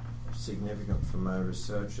significant for my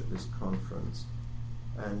research at this conference,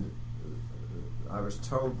 and I was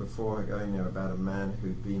told before going there about a man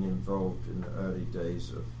who'd been involved in the early days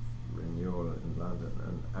of renewal in London,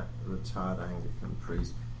 and a retired Anglican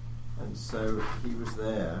priest, and so he was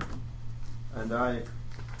there, and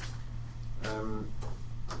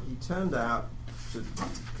he turned out to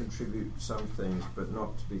contribute some things, but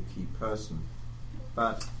not to be a key person.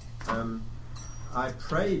 But I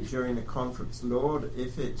prayed during the conference, Lord,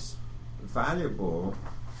 if it's valuable,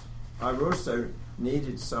 I also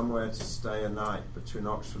needed somewhere to stay a night between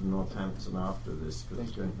Oxford and Northampton after this.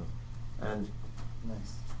 And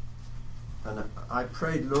Nice. And I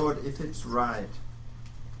prayed, Lord, if it's right,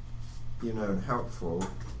 and helpful,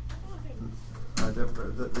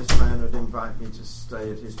 that this man would invite me to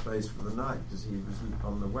stay at his place for the night because he was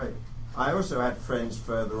on the way. I also had friends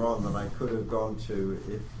further on that I could have gone to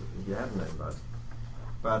if he hadn't invited.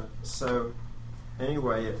 But so,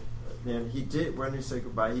 anyway, then he did, when he said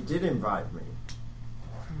goodbye, he did invite me.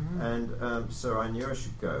 And so I knew I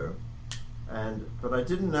should go. But I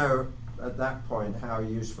didn't know at that point how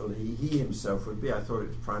useful he himself would be. I thought it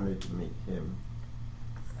was primarily to meet him.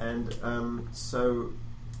 But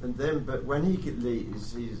when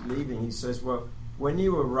he's leaving, he says, well, when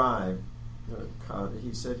you arrive,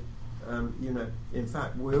 he said, in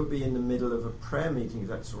fact, we'll be in the middle of a prayer meeting, if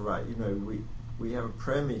that's all right. We have a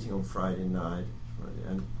prayer meeting on Friday night,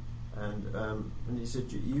 and he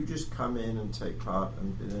said, you just come in and take part,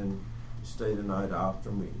 and then stay the night after,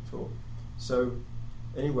 and we can talk. So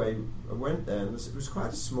anyway, I went there, and it was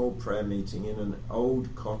quite a small prayer meeting in an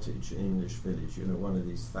old cottage in English village, one of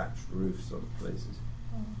these thatched roof sort of places,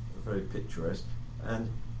 very picturesque. And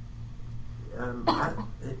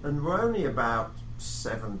we're only about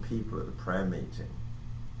 7 people at the prayer meeting.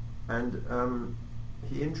 And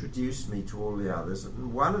he introduced me to all the others,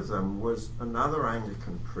 and one of them was another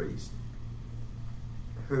Anglican priest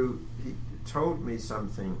who he told me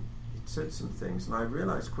something. He said some things, and I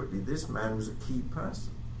realized quickly this man was a key person.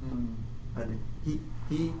 And he'd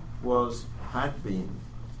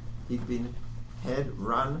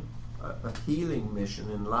run a healing mission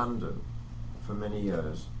in London for many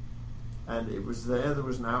years, and it was there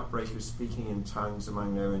was an outbreak of speaking in tongues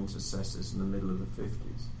among their intercessors in the middle of the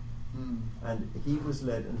 50s. And he was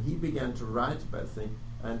led, and he began to write about things,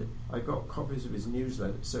 and I got copies of his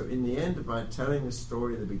newsletter. So in the end of my telling the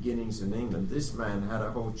story of the beginnings in England, this man had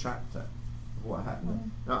a whole chapter of what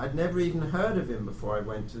happened. Now, I'd never even heard of him before I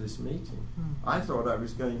went to this meeting. I thought I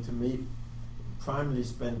was going to primarily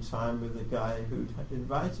spend time with the guy who'd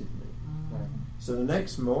invited me. So the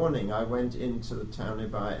next morning I went into the town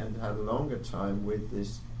nearby and had a longer time with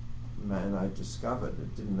this man I discovered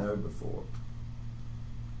that didn't know before.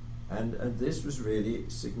 And this was really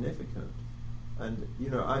significant. And,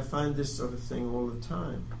 I find this sort of thing all the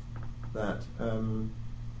time, that,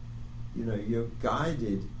 you're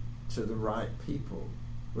guided to the right people.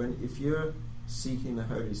 If you're seeking the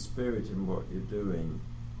Holy Spirit in what you're doing,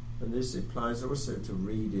 and this applies also to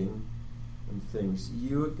reading and things,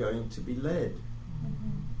 you are going to be led.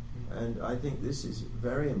 And I think this is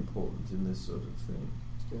very important in this sort of thing.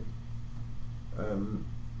 Good.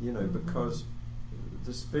 Because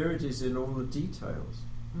the Spirit is in all the details.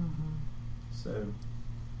 So,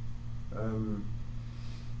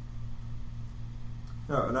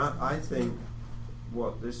 I think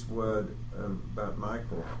what this word about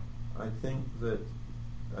Michael, I think that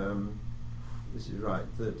this is right,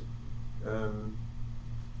 that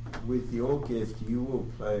with your gift you will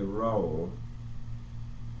play a role.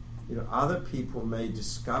 Other people may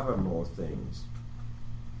discover more things,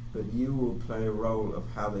 but you will play a role of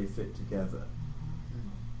how they fit together.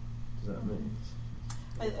 Does that mean?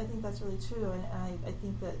 I think that's really true, and I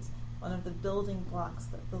think that one of the building blocks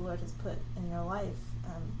that the Lord has put in your life,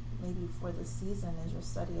 maybe for this season, is your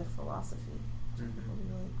study of philosophy.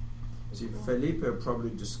 See, Felipe will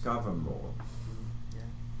probably discover more,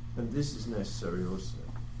 and this is necessary also.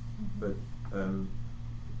 But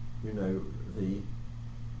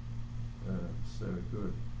so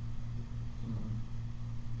good.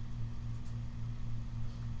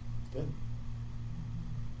 Good.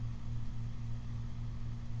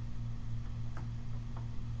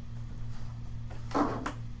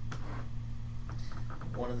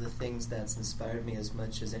 One of the things that's inspired me as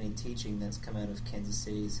much as any teaching that's come out of Kansas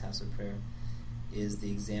City's House of Prayer is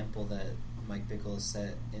the example that Mike Bickle has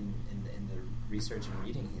set in the research and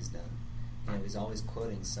reading he's done. He's always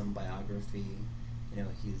quoting some biography.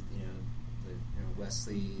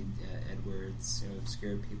 Wesley, Edwards,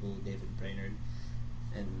 obscure people, David Brainerd.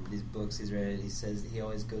 and these books he's read, he says he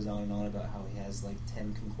always goes on and on about how he has like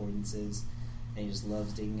 10 concordances, and he just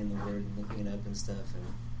loves digging in the Word and looking it up and stuff.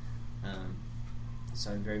 And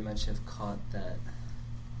so I very much have caught that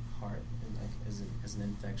heart, and like as an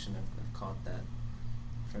infection, I've caught that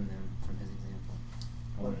from them, from his example.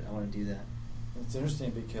 I want to do that. It's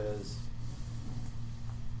interesting because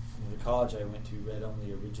the college I went to read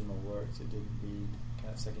only original works. It didn't read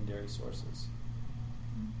kind of secondary sources.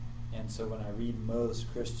 And so when I read most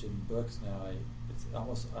Christian books now,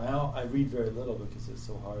 I read very little because it's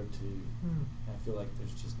so hard to. I feel like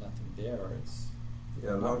there's just nothing there. Or it's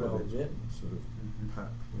a lot well of it written. Sort of,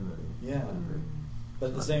 Yeah, but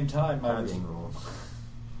at the same time,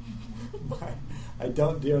 I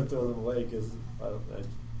don't dare throw them away because I'm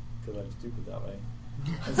stupid that way.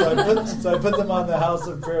 And so I put them on the House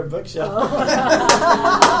of Prayer bookshelf. Okay.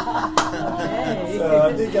 So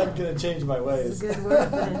I think I'm going to change my ways. That's a good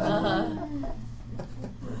word.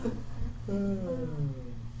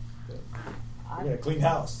 We're going to clean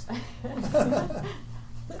house.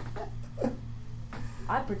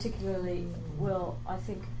 I particularly will, I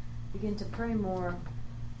think, begin to pray more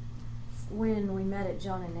when we met at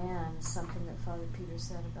John and Ann's, something that Father Peter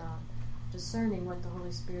said about discerning what the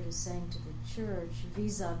Holy Spirit is saying to the church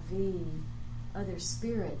vis-a-vis other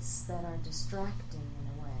spirits that are distracting in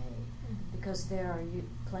a way, because there are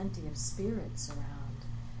plenty of spirits around.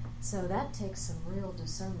 So that takes some real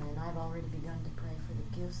discernment. I've already begun to pray for the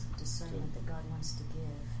gifts of discernment that God wants to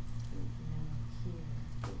give here.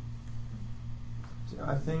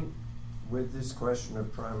 I think with this question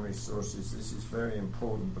of primary sources, this is very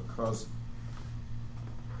important because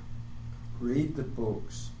read the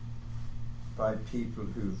books by people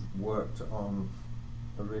who've worked on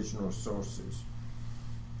original sources.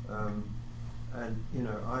 And,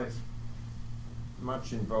 I've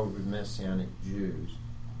much involved with Messianic Jews,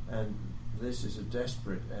 and this is a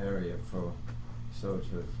desperate area for sort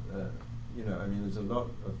of, there's a lot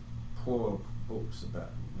of poor books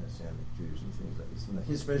about Messianic Jews and things like this, and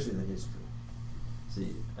especially the history.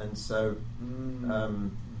 See, and so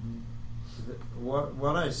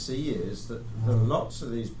what I see is that there are lots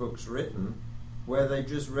of these books written where they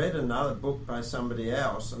just read another book by somebody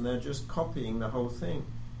else and they're just copying the whole thing,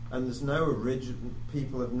 and there's no original.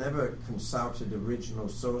 People have never consulted original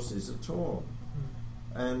sources at all,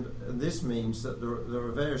 and this means that there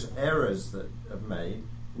are various errors that are made,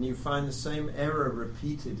 and you find the same error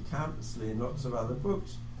repeated countlessly in lots of other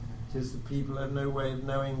books, because the people have no way of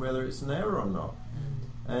knowing whether it's an error or not.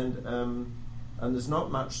 And there's not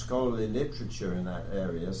much scholarly literature in that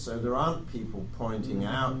area, so there aren't people pointing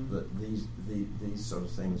out that these sort of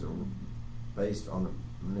things are based on a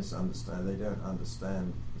misunderstanding. They don't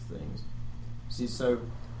understand the things. See, so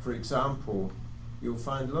for example, you'll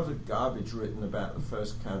find a lot of garbage written about the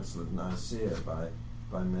First Council of Nicaea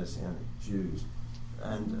by Messianic Jews,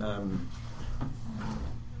 and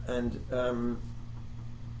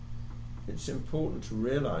it's important to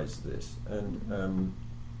realize this and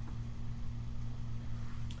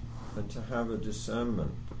to have a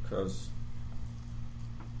discernment, because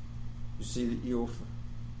you see that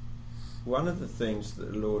one of the things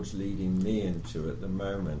that the Lord's leading me into at the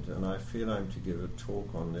moment, and I feel I'm to give a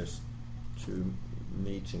talk on this to a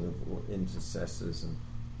meeting of intercessors and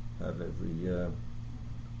have every year,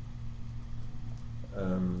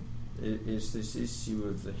 is this issue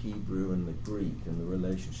of the Hebrew and the Greek and the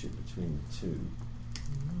relationship between the two,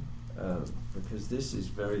 because this is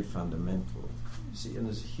very fundamental. See, and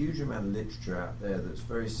there's a huge amount of literature out there that's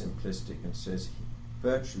very simplistic and says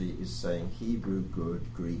virtually is saying Hebrew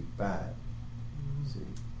good, Greek bad. See,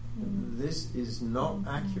 this is not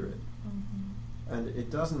accurate, and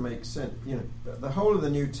it doesn't make sense. The whole of the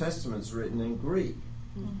New Testament's written in Greek,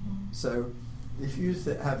 so if you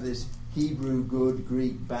have this Hebrew good,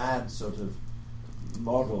 Greek bad sort of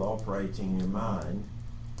model operating in your mind,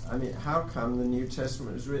 I mean, how come the New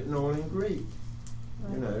Testament is written all in Greek?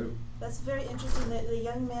 Right. That's very interesting. The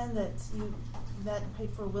young man that you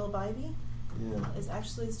paid for, Will Bybee, is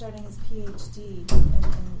actually starting his PhD in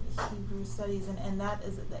Hebrew studies, and that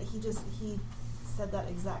is that he said that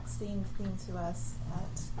exact same thing to us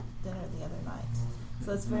at dinner the other night.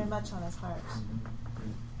 So it's very much on his heart.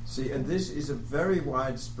 See, and this is a very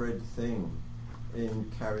widespread thing in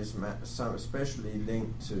charisma, especially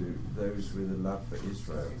linked to those with a love for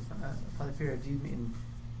Israel. Father Peter, do you mean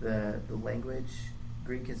the language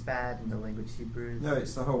Greek is bad and the language Hebrew is... No,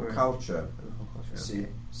 it's the whole culture. The whole culture, see,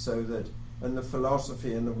 okay. so that, and the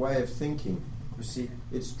philosophy and the way of thinking. You see,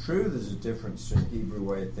 it's true there's a difference in Hebrew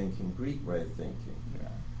way of thinking, Greek way of thinking.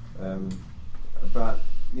 Yeah. But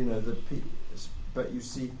but you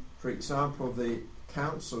see, for example, the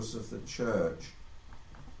councils of the church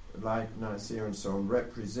like Nicaea and so on,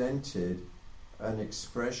 represented an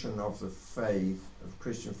expression of the faith, of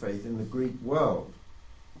Christian faith in the Greek world,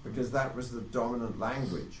 because that was the dominant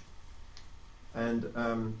language. And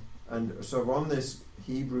sort of on this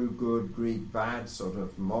Hebrew good, Greek bad sort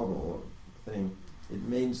of model thing, it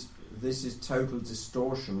means this is total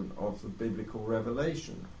distortion of the biblical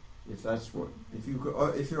revelation. If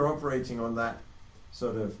you're operating on that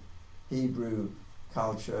sort of Hebrew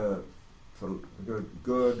culture for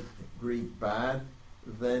good, Greek bad,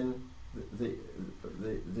 then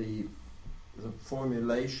the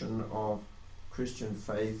formulation of Christian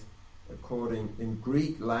faith according in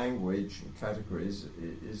Greek language and categories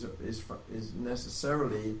is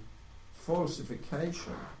necessarily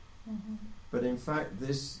falsification. Mm-hmm. But in fact,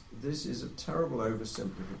 this is a terrible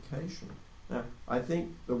oversimplification. Now, I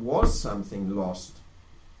think there was something lost,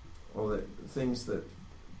 or that things that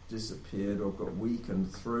disappeared or got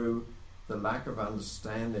weakened through the lack of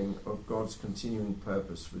understanding of God's continuing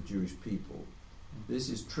purpose for Jewish people. This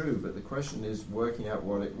is true, but the question is working out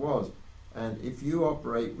what it was. And if you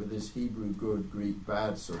operate with this Hebrew good, Greek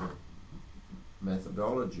bad sort of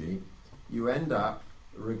methodology, you end up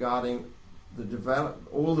regarding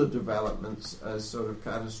all the developments as sort of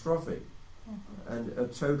catastrophic and a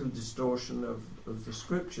total distortion of the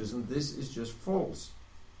scriptures, and this is just false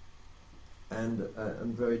and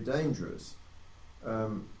very dangerous. I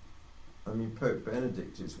mean, Pope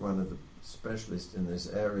Benedict is one of the specialists in this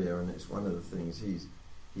area, and it's one of the things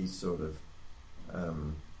he's sort of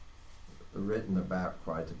written about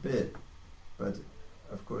quite a bit. But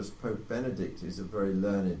of course, Pope Benedict is a very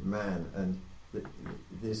learned man, and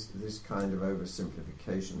this kind of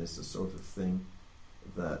oversimplification is the sort of thing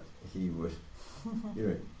that he would,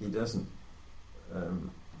 he doesn't.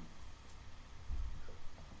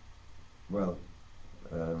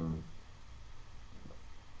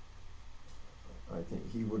 I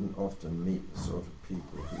think he wouldn't often meet the sort of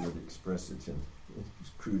people who would express it in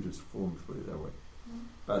his crudest form, put it that way.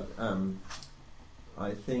 But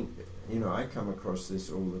I think, I come across this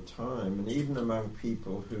all the time, and even among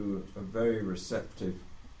people who are very receptive,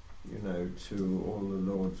 to all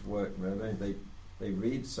the Lord's work, they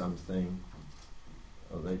read something,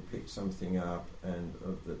 or they pick something up and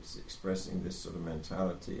that's expressing this sort of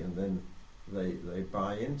mentality, and then they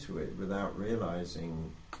buy into it without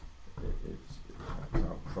realizing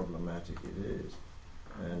how problematic it is.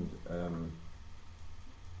 And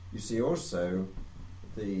you see also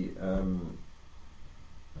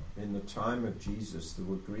in the time of Jesus there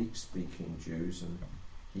were Greek-speaking Jews and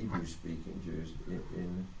Hebrew-speaking Jews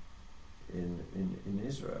in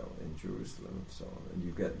Israel, in Jerusalem and so on. And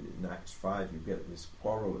you get in Acts 5, you get this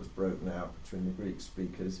quarrel that's broken out between the Greek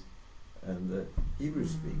speakers and the Hebrew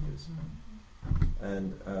speakers.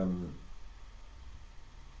 And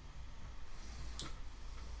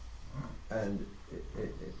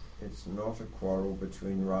it's not a quarrel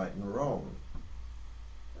between right and wrong.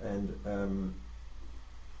 And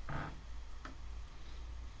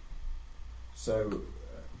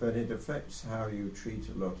but it affects how you treat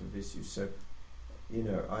a lot of issues. So,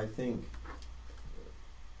 I think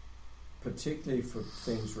particularly for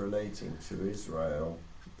things relating to Israel,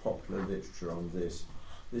 popular literature on this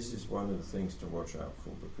is one of the things to watch out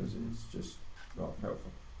for, because it's just not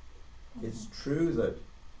helpful. It's true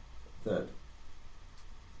that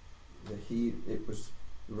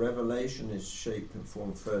Revelation is shaped and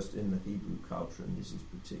formed first in the Hebrew culture, and this is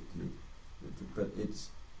particularly,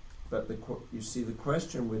 you see, the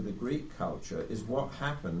question with the Greek culture is what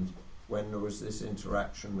happened when there was this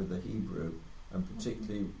interaction with the Hebrew, and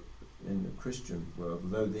particularly in the Christian world,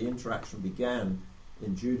 although the interaction began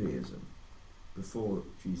in Judaism before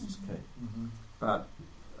Jesus came. But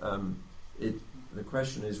the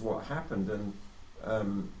question is what happened,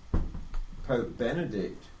 and Pope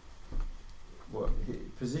Benedict,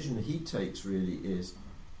 position he takes really is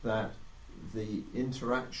that the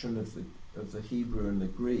interaction of the Hebrew and the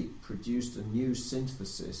Greek produced a new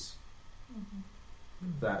synthesis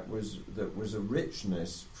that was a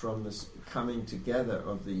richness from this coming together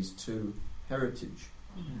of these two heritage,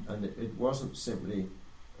 and it wasn't simply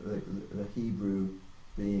the Hebrew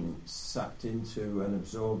being sucked into and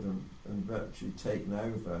absorbed and virtually taken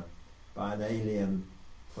over by an alien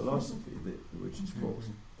philosophy which is false.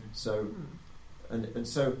 So and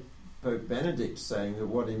so Pope Benedict saying that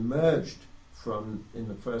what emerged from in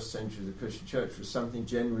the first century of the Christian Church was something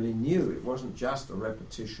genuinely new. It wasn't just a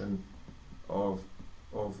repetition of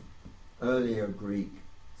earlier Greek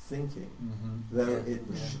thinking, though it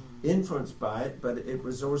was influenced by it, but it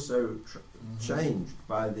was also changed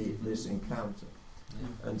by this encounter.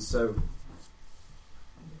 And so,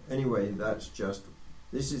 anyway, that's just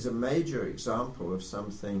this is a major example of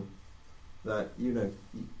something that,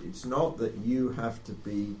 it's not that you have to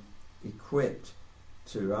be equipped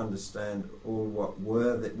to understand all what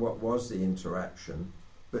was the interaction,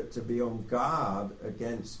 but to be on guard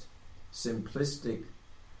against simplistic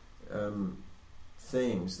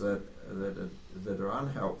things that are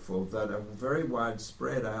unhelpful, that are very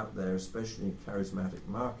widespread out there, especially in charismatic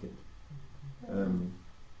market.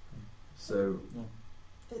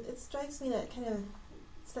 It strikes me that, kind of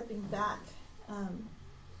stepping back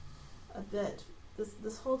a bit,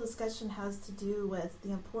 this whole discussion has to do with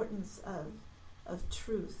the importance of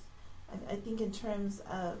truth. I think in terms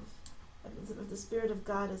of the Spirit of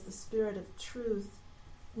God as the Spirit of truth,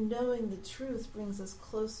 knowing the truth brings us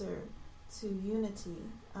closer to unity.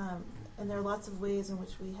 And there are lots of ways in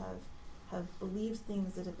which we have believed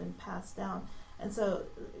things that have been passed down. And so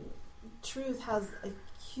truth has a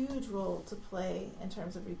huge role to play in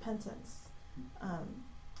terms of repentance.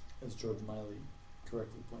 As George Miley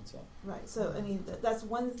correctly points out. Right. So, I mean, that's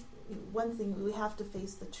one thing. We have to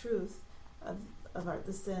face the truth of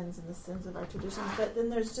the sins and the sins of our traditions. But then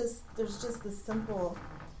there's just the simple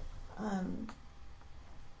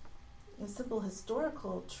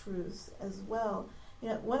historical truths as well.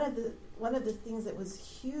 One of the things that was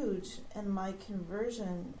huge in my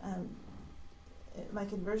conversion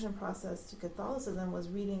process to Catholicism was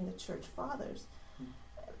reading the Church Fathers,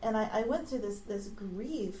 and I went through this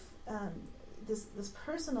grief, this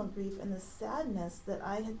personal grief, and this sadness that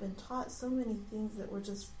I had been taught so many things that were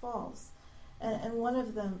just false, and one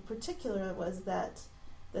of them particular was that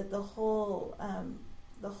the whole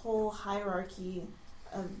hierarchy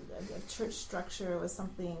of church structure was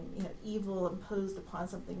something evil imposed upon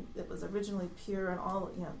something that was originally pure, and all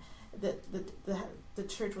that the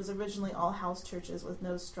church was originally all house churches with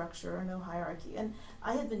no structure or no hierarchy. And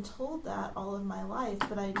I had been told that all of my life,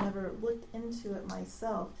 but I never looked into it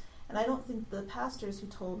myself. And I don't think the pastors who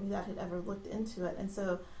told me that had ever looked into it. And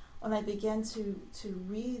so when I began to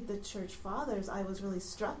read the Church Fathers, I was really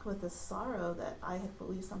struck with the sorrow that I had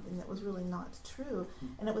believed something that was really not true.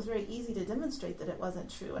 And it was very easy to demonstrate that it wasn't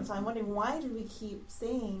true. And so I'm wondering, why do we keep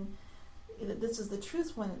saying that this is the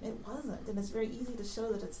truth when it wasn't? And it's very easy to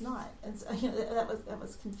show that it's not. And so, that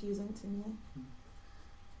was confusing to me.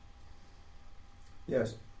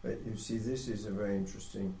 Yes, but you see, this is a very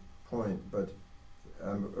interesting point. But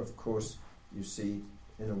of course, you see,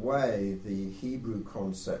 in a way, the Hebrew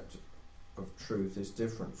concept of truth is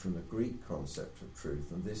different from the Greek concept of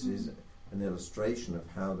truth, and this is an illustration of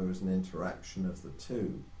how there is an interaction of the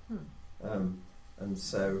two. And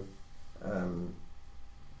so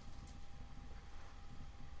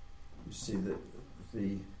you see that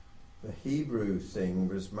the Hebrew thing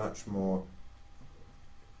was much more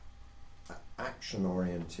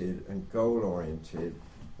action-oriented and goal-oriented,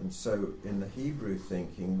 and so in the Hebrew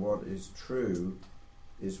thinking, what is true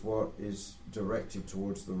is what is directed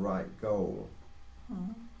towards the right goal.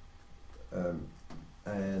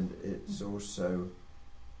 And it's also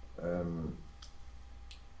to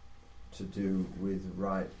do with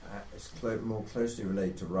right, it's more closely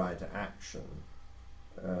related to right action.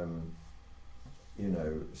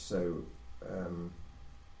 So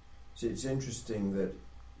it's interesting that,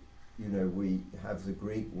 we have the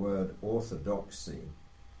Greek word orthodoxy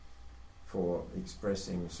for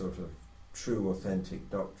expressing sort of true, authentic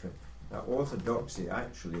doctrine. Now, orthodoxy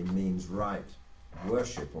actually means right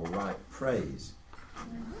worship or right praise.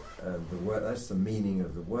 The word, that's the meaning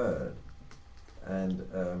of the word. And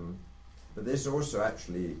but this also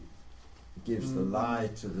actually gives the lie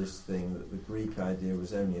to this thing that the Greek idea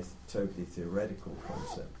was only a totally theoretical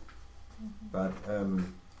concept. But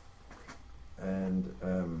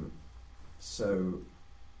so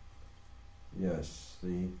yes,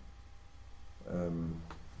 the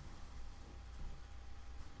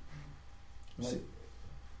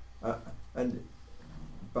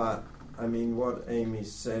but I mean, what Amy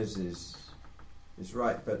says is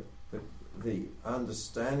right, but the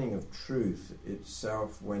understanding of truth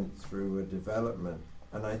itself went through a development,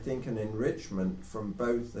 and I think an enrichment from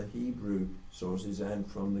both the Hebrew sources and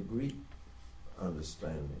from the Greek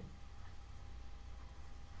understanding.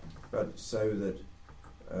 But so that,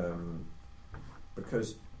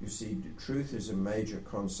 because you see, truth is a major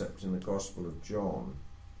concept in the Gospel of John,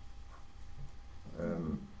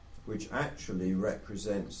 which actually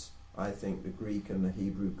represents, I think, the Greek and the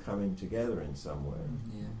Hebrew coming together in some way.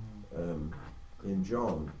 In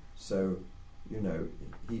John. So, you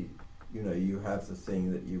have the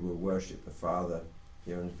thing that you will worship the Father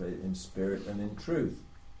here in spirit and in truth,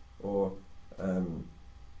 or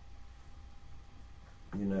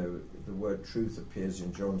the word truth appears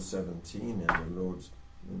in John 17 in the Lord's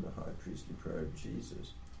in the high priestly prayer of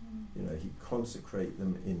Jesus. You know, he consecrate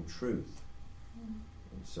them in truth,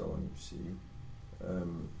 and so on, you see.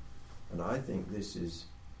 And I think this is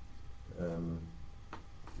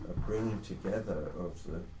a bringing together of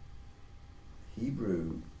the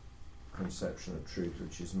Hebrew conception of truth,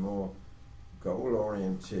 which is more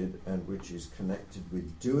goal-oriented and which is connected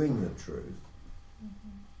with doing the truth,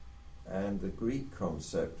 and the Greek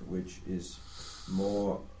concept, which is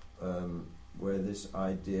more where this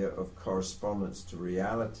idea of correspondence to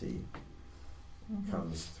reality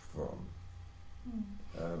comes from.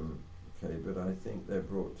 Okay, but I think they're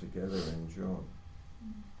brought together in John.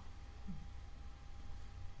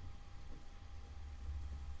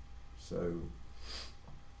 So,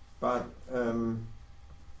 but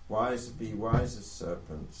be wise as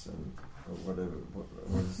serpents, and or whatever.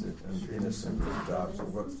 What is it? And innocent as doves. Or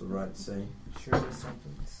what's the right saying? Shrewd as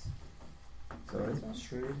serpents. Sorry.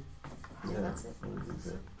 Shrewd. Yeah, that's it.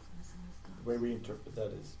 The way we interpret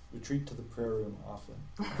that is retreat to the prayer room often.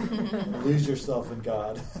 And lose yourself in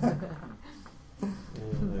God. Yeah,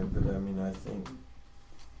 but I mean, I think,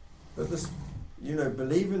 but this, you know,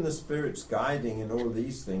 believe in the Spirit's guiding in all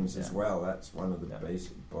these things as well. That's one of the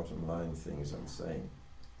basic bottom line things I'm saying.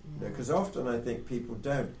 Because often I think people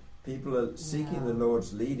don't. People are seeking the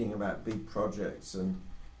Lord's leading about big projects and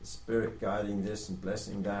the Spirit guiding this and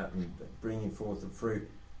blessing that and bringing forth the fruit.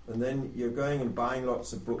 And then you're going and buying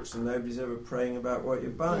lots of books and nobody's ever praying about what you're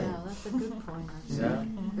buying. Yeah, that's a good point, actually. Yeah.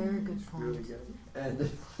 Very good point. Really good. And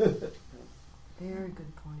Very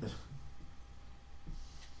good point.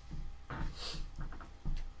 How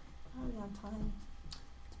are we on time?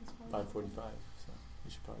 5:45, so we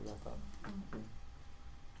should probably wrap up.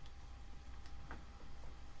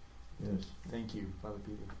 yes, Thank you, Father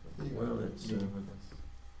Peter, for well, it's meeting with us.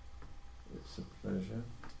 it's a pleasure,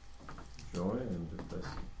 joy, and a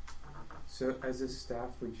blessing. So, as a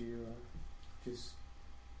staff, would you just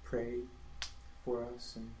pray for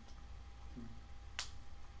us and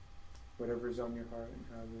whatever's on your heart and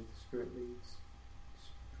however the Spirit leads?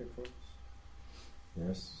 Just pray for us.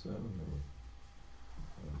 Yes, certainly.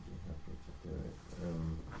 I'd be happy to do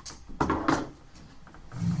it.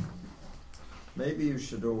 Maybe you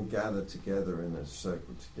should all gather together in a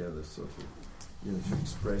circle together, sort of, you know, to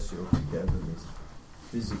express your togetherness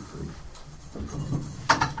physically.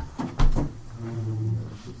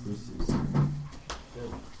 This is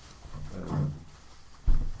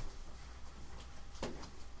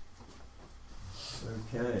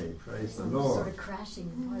okay, praise the Lord. Sort of crashing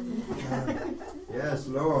party. Yes,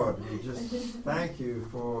 Lord, we just thank you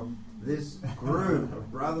for this group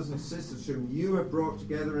of brothers and sisters whom you have brought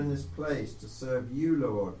together in this place to serve you,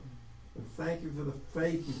 Lord. And thank you for the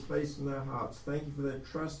faith you placed in their hearts. Thank you for their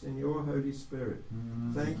trust in your Holy Spirit.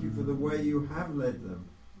 Thank you for the way you have led them.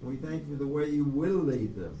 And we thank you for the way you will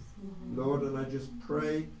lead them, Lord. And I just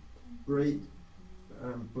pray great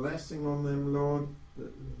blessing on them, Lord,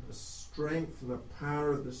 the strength and the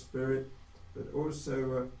power of the Spirit, but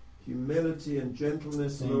also humility and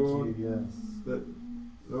gentleness, Thank Lord. you, yes. That,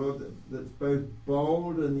 Lord, that's both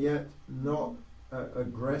bold and yet not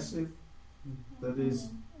aggressive. That is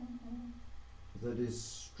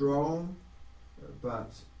strong,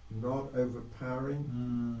 but not overpowering.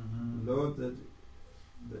 Lord, that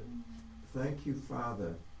thank you,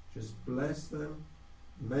 Father. Just bless them,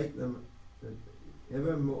 make them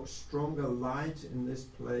ever more stronger light in this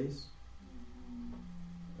place.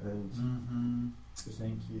 And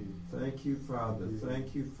Thank you. Thank you, Father.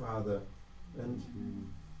 Thank you, Father. And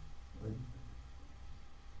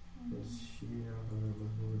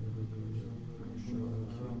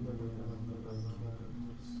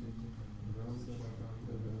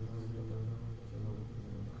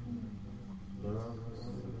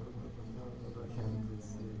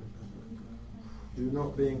do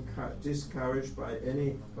not be discouraged by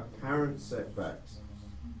any apparent setbacks.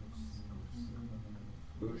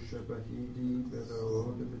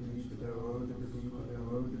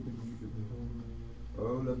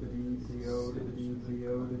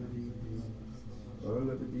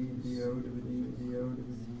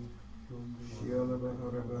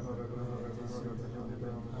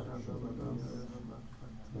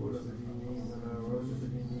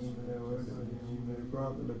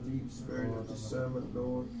 Grant them a deep spirit of discernment,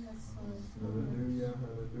 Lord. Hallelujah,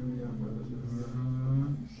 hallelujah,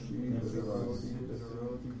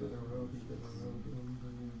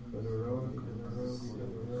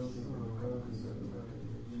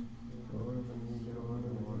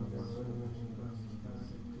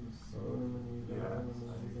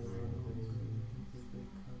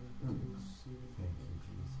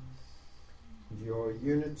 Your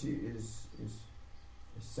unity is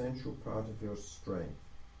essential part of your strength.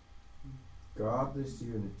 Guard this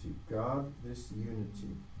unity. Guard this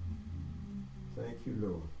unity. Thank you,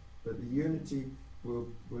 Lord. But the unity will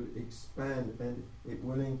expand, and it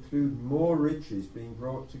will include more riches being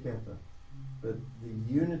brought together. But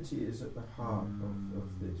the unity is at the heart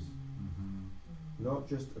of this. Not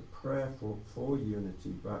just a prayer for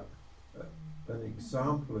unity, but an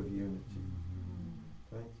example of unity.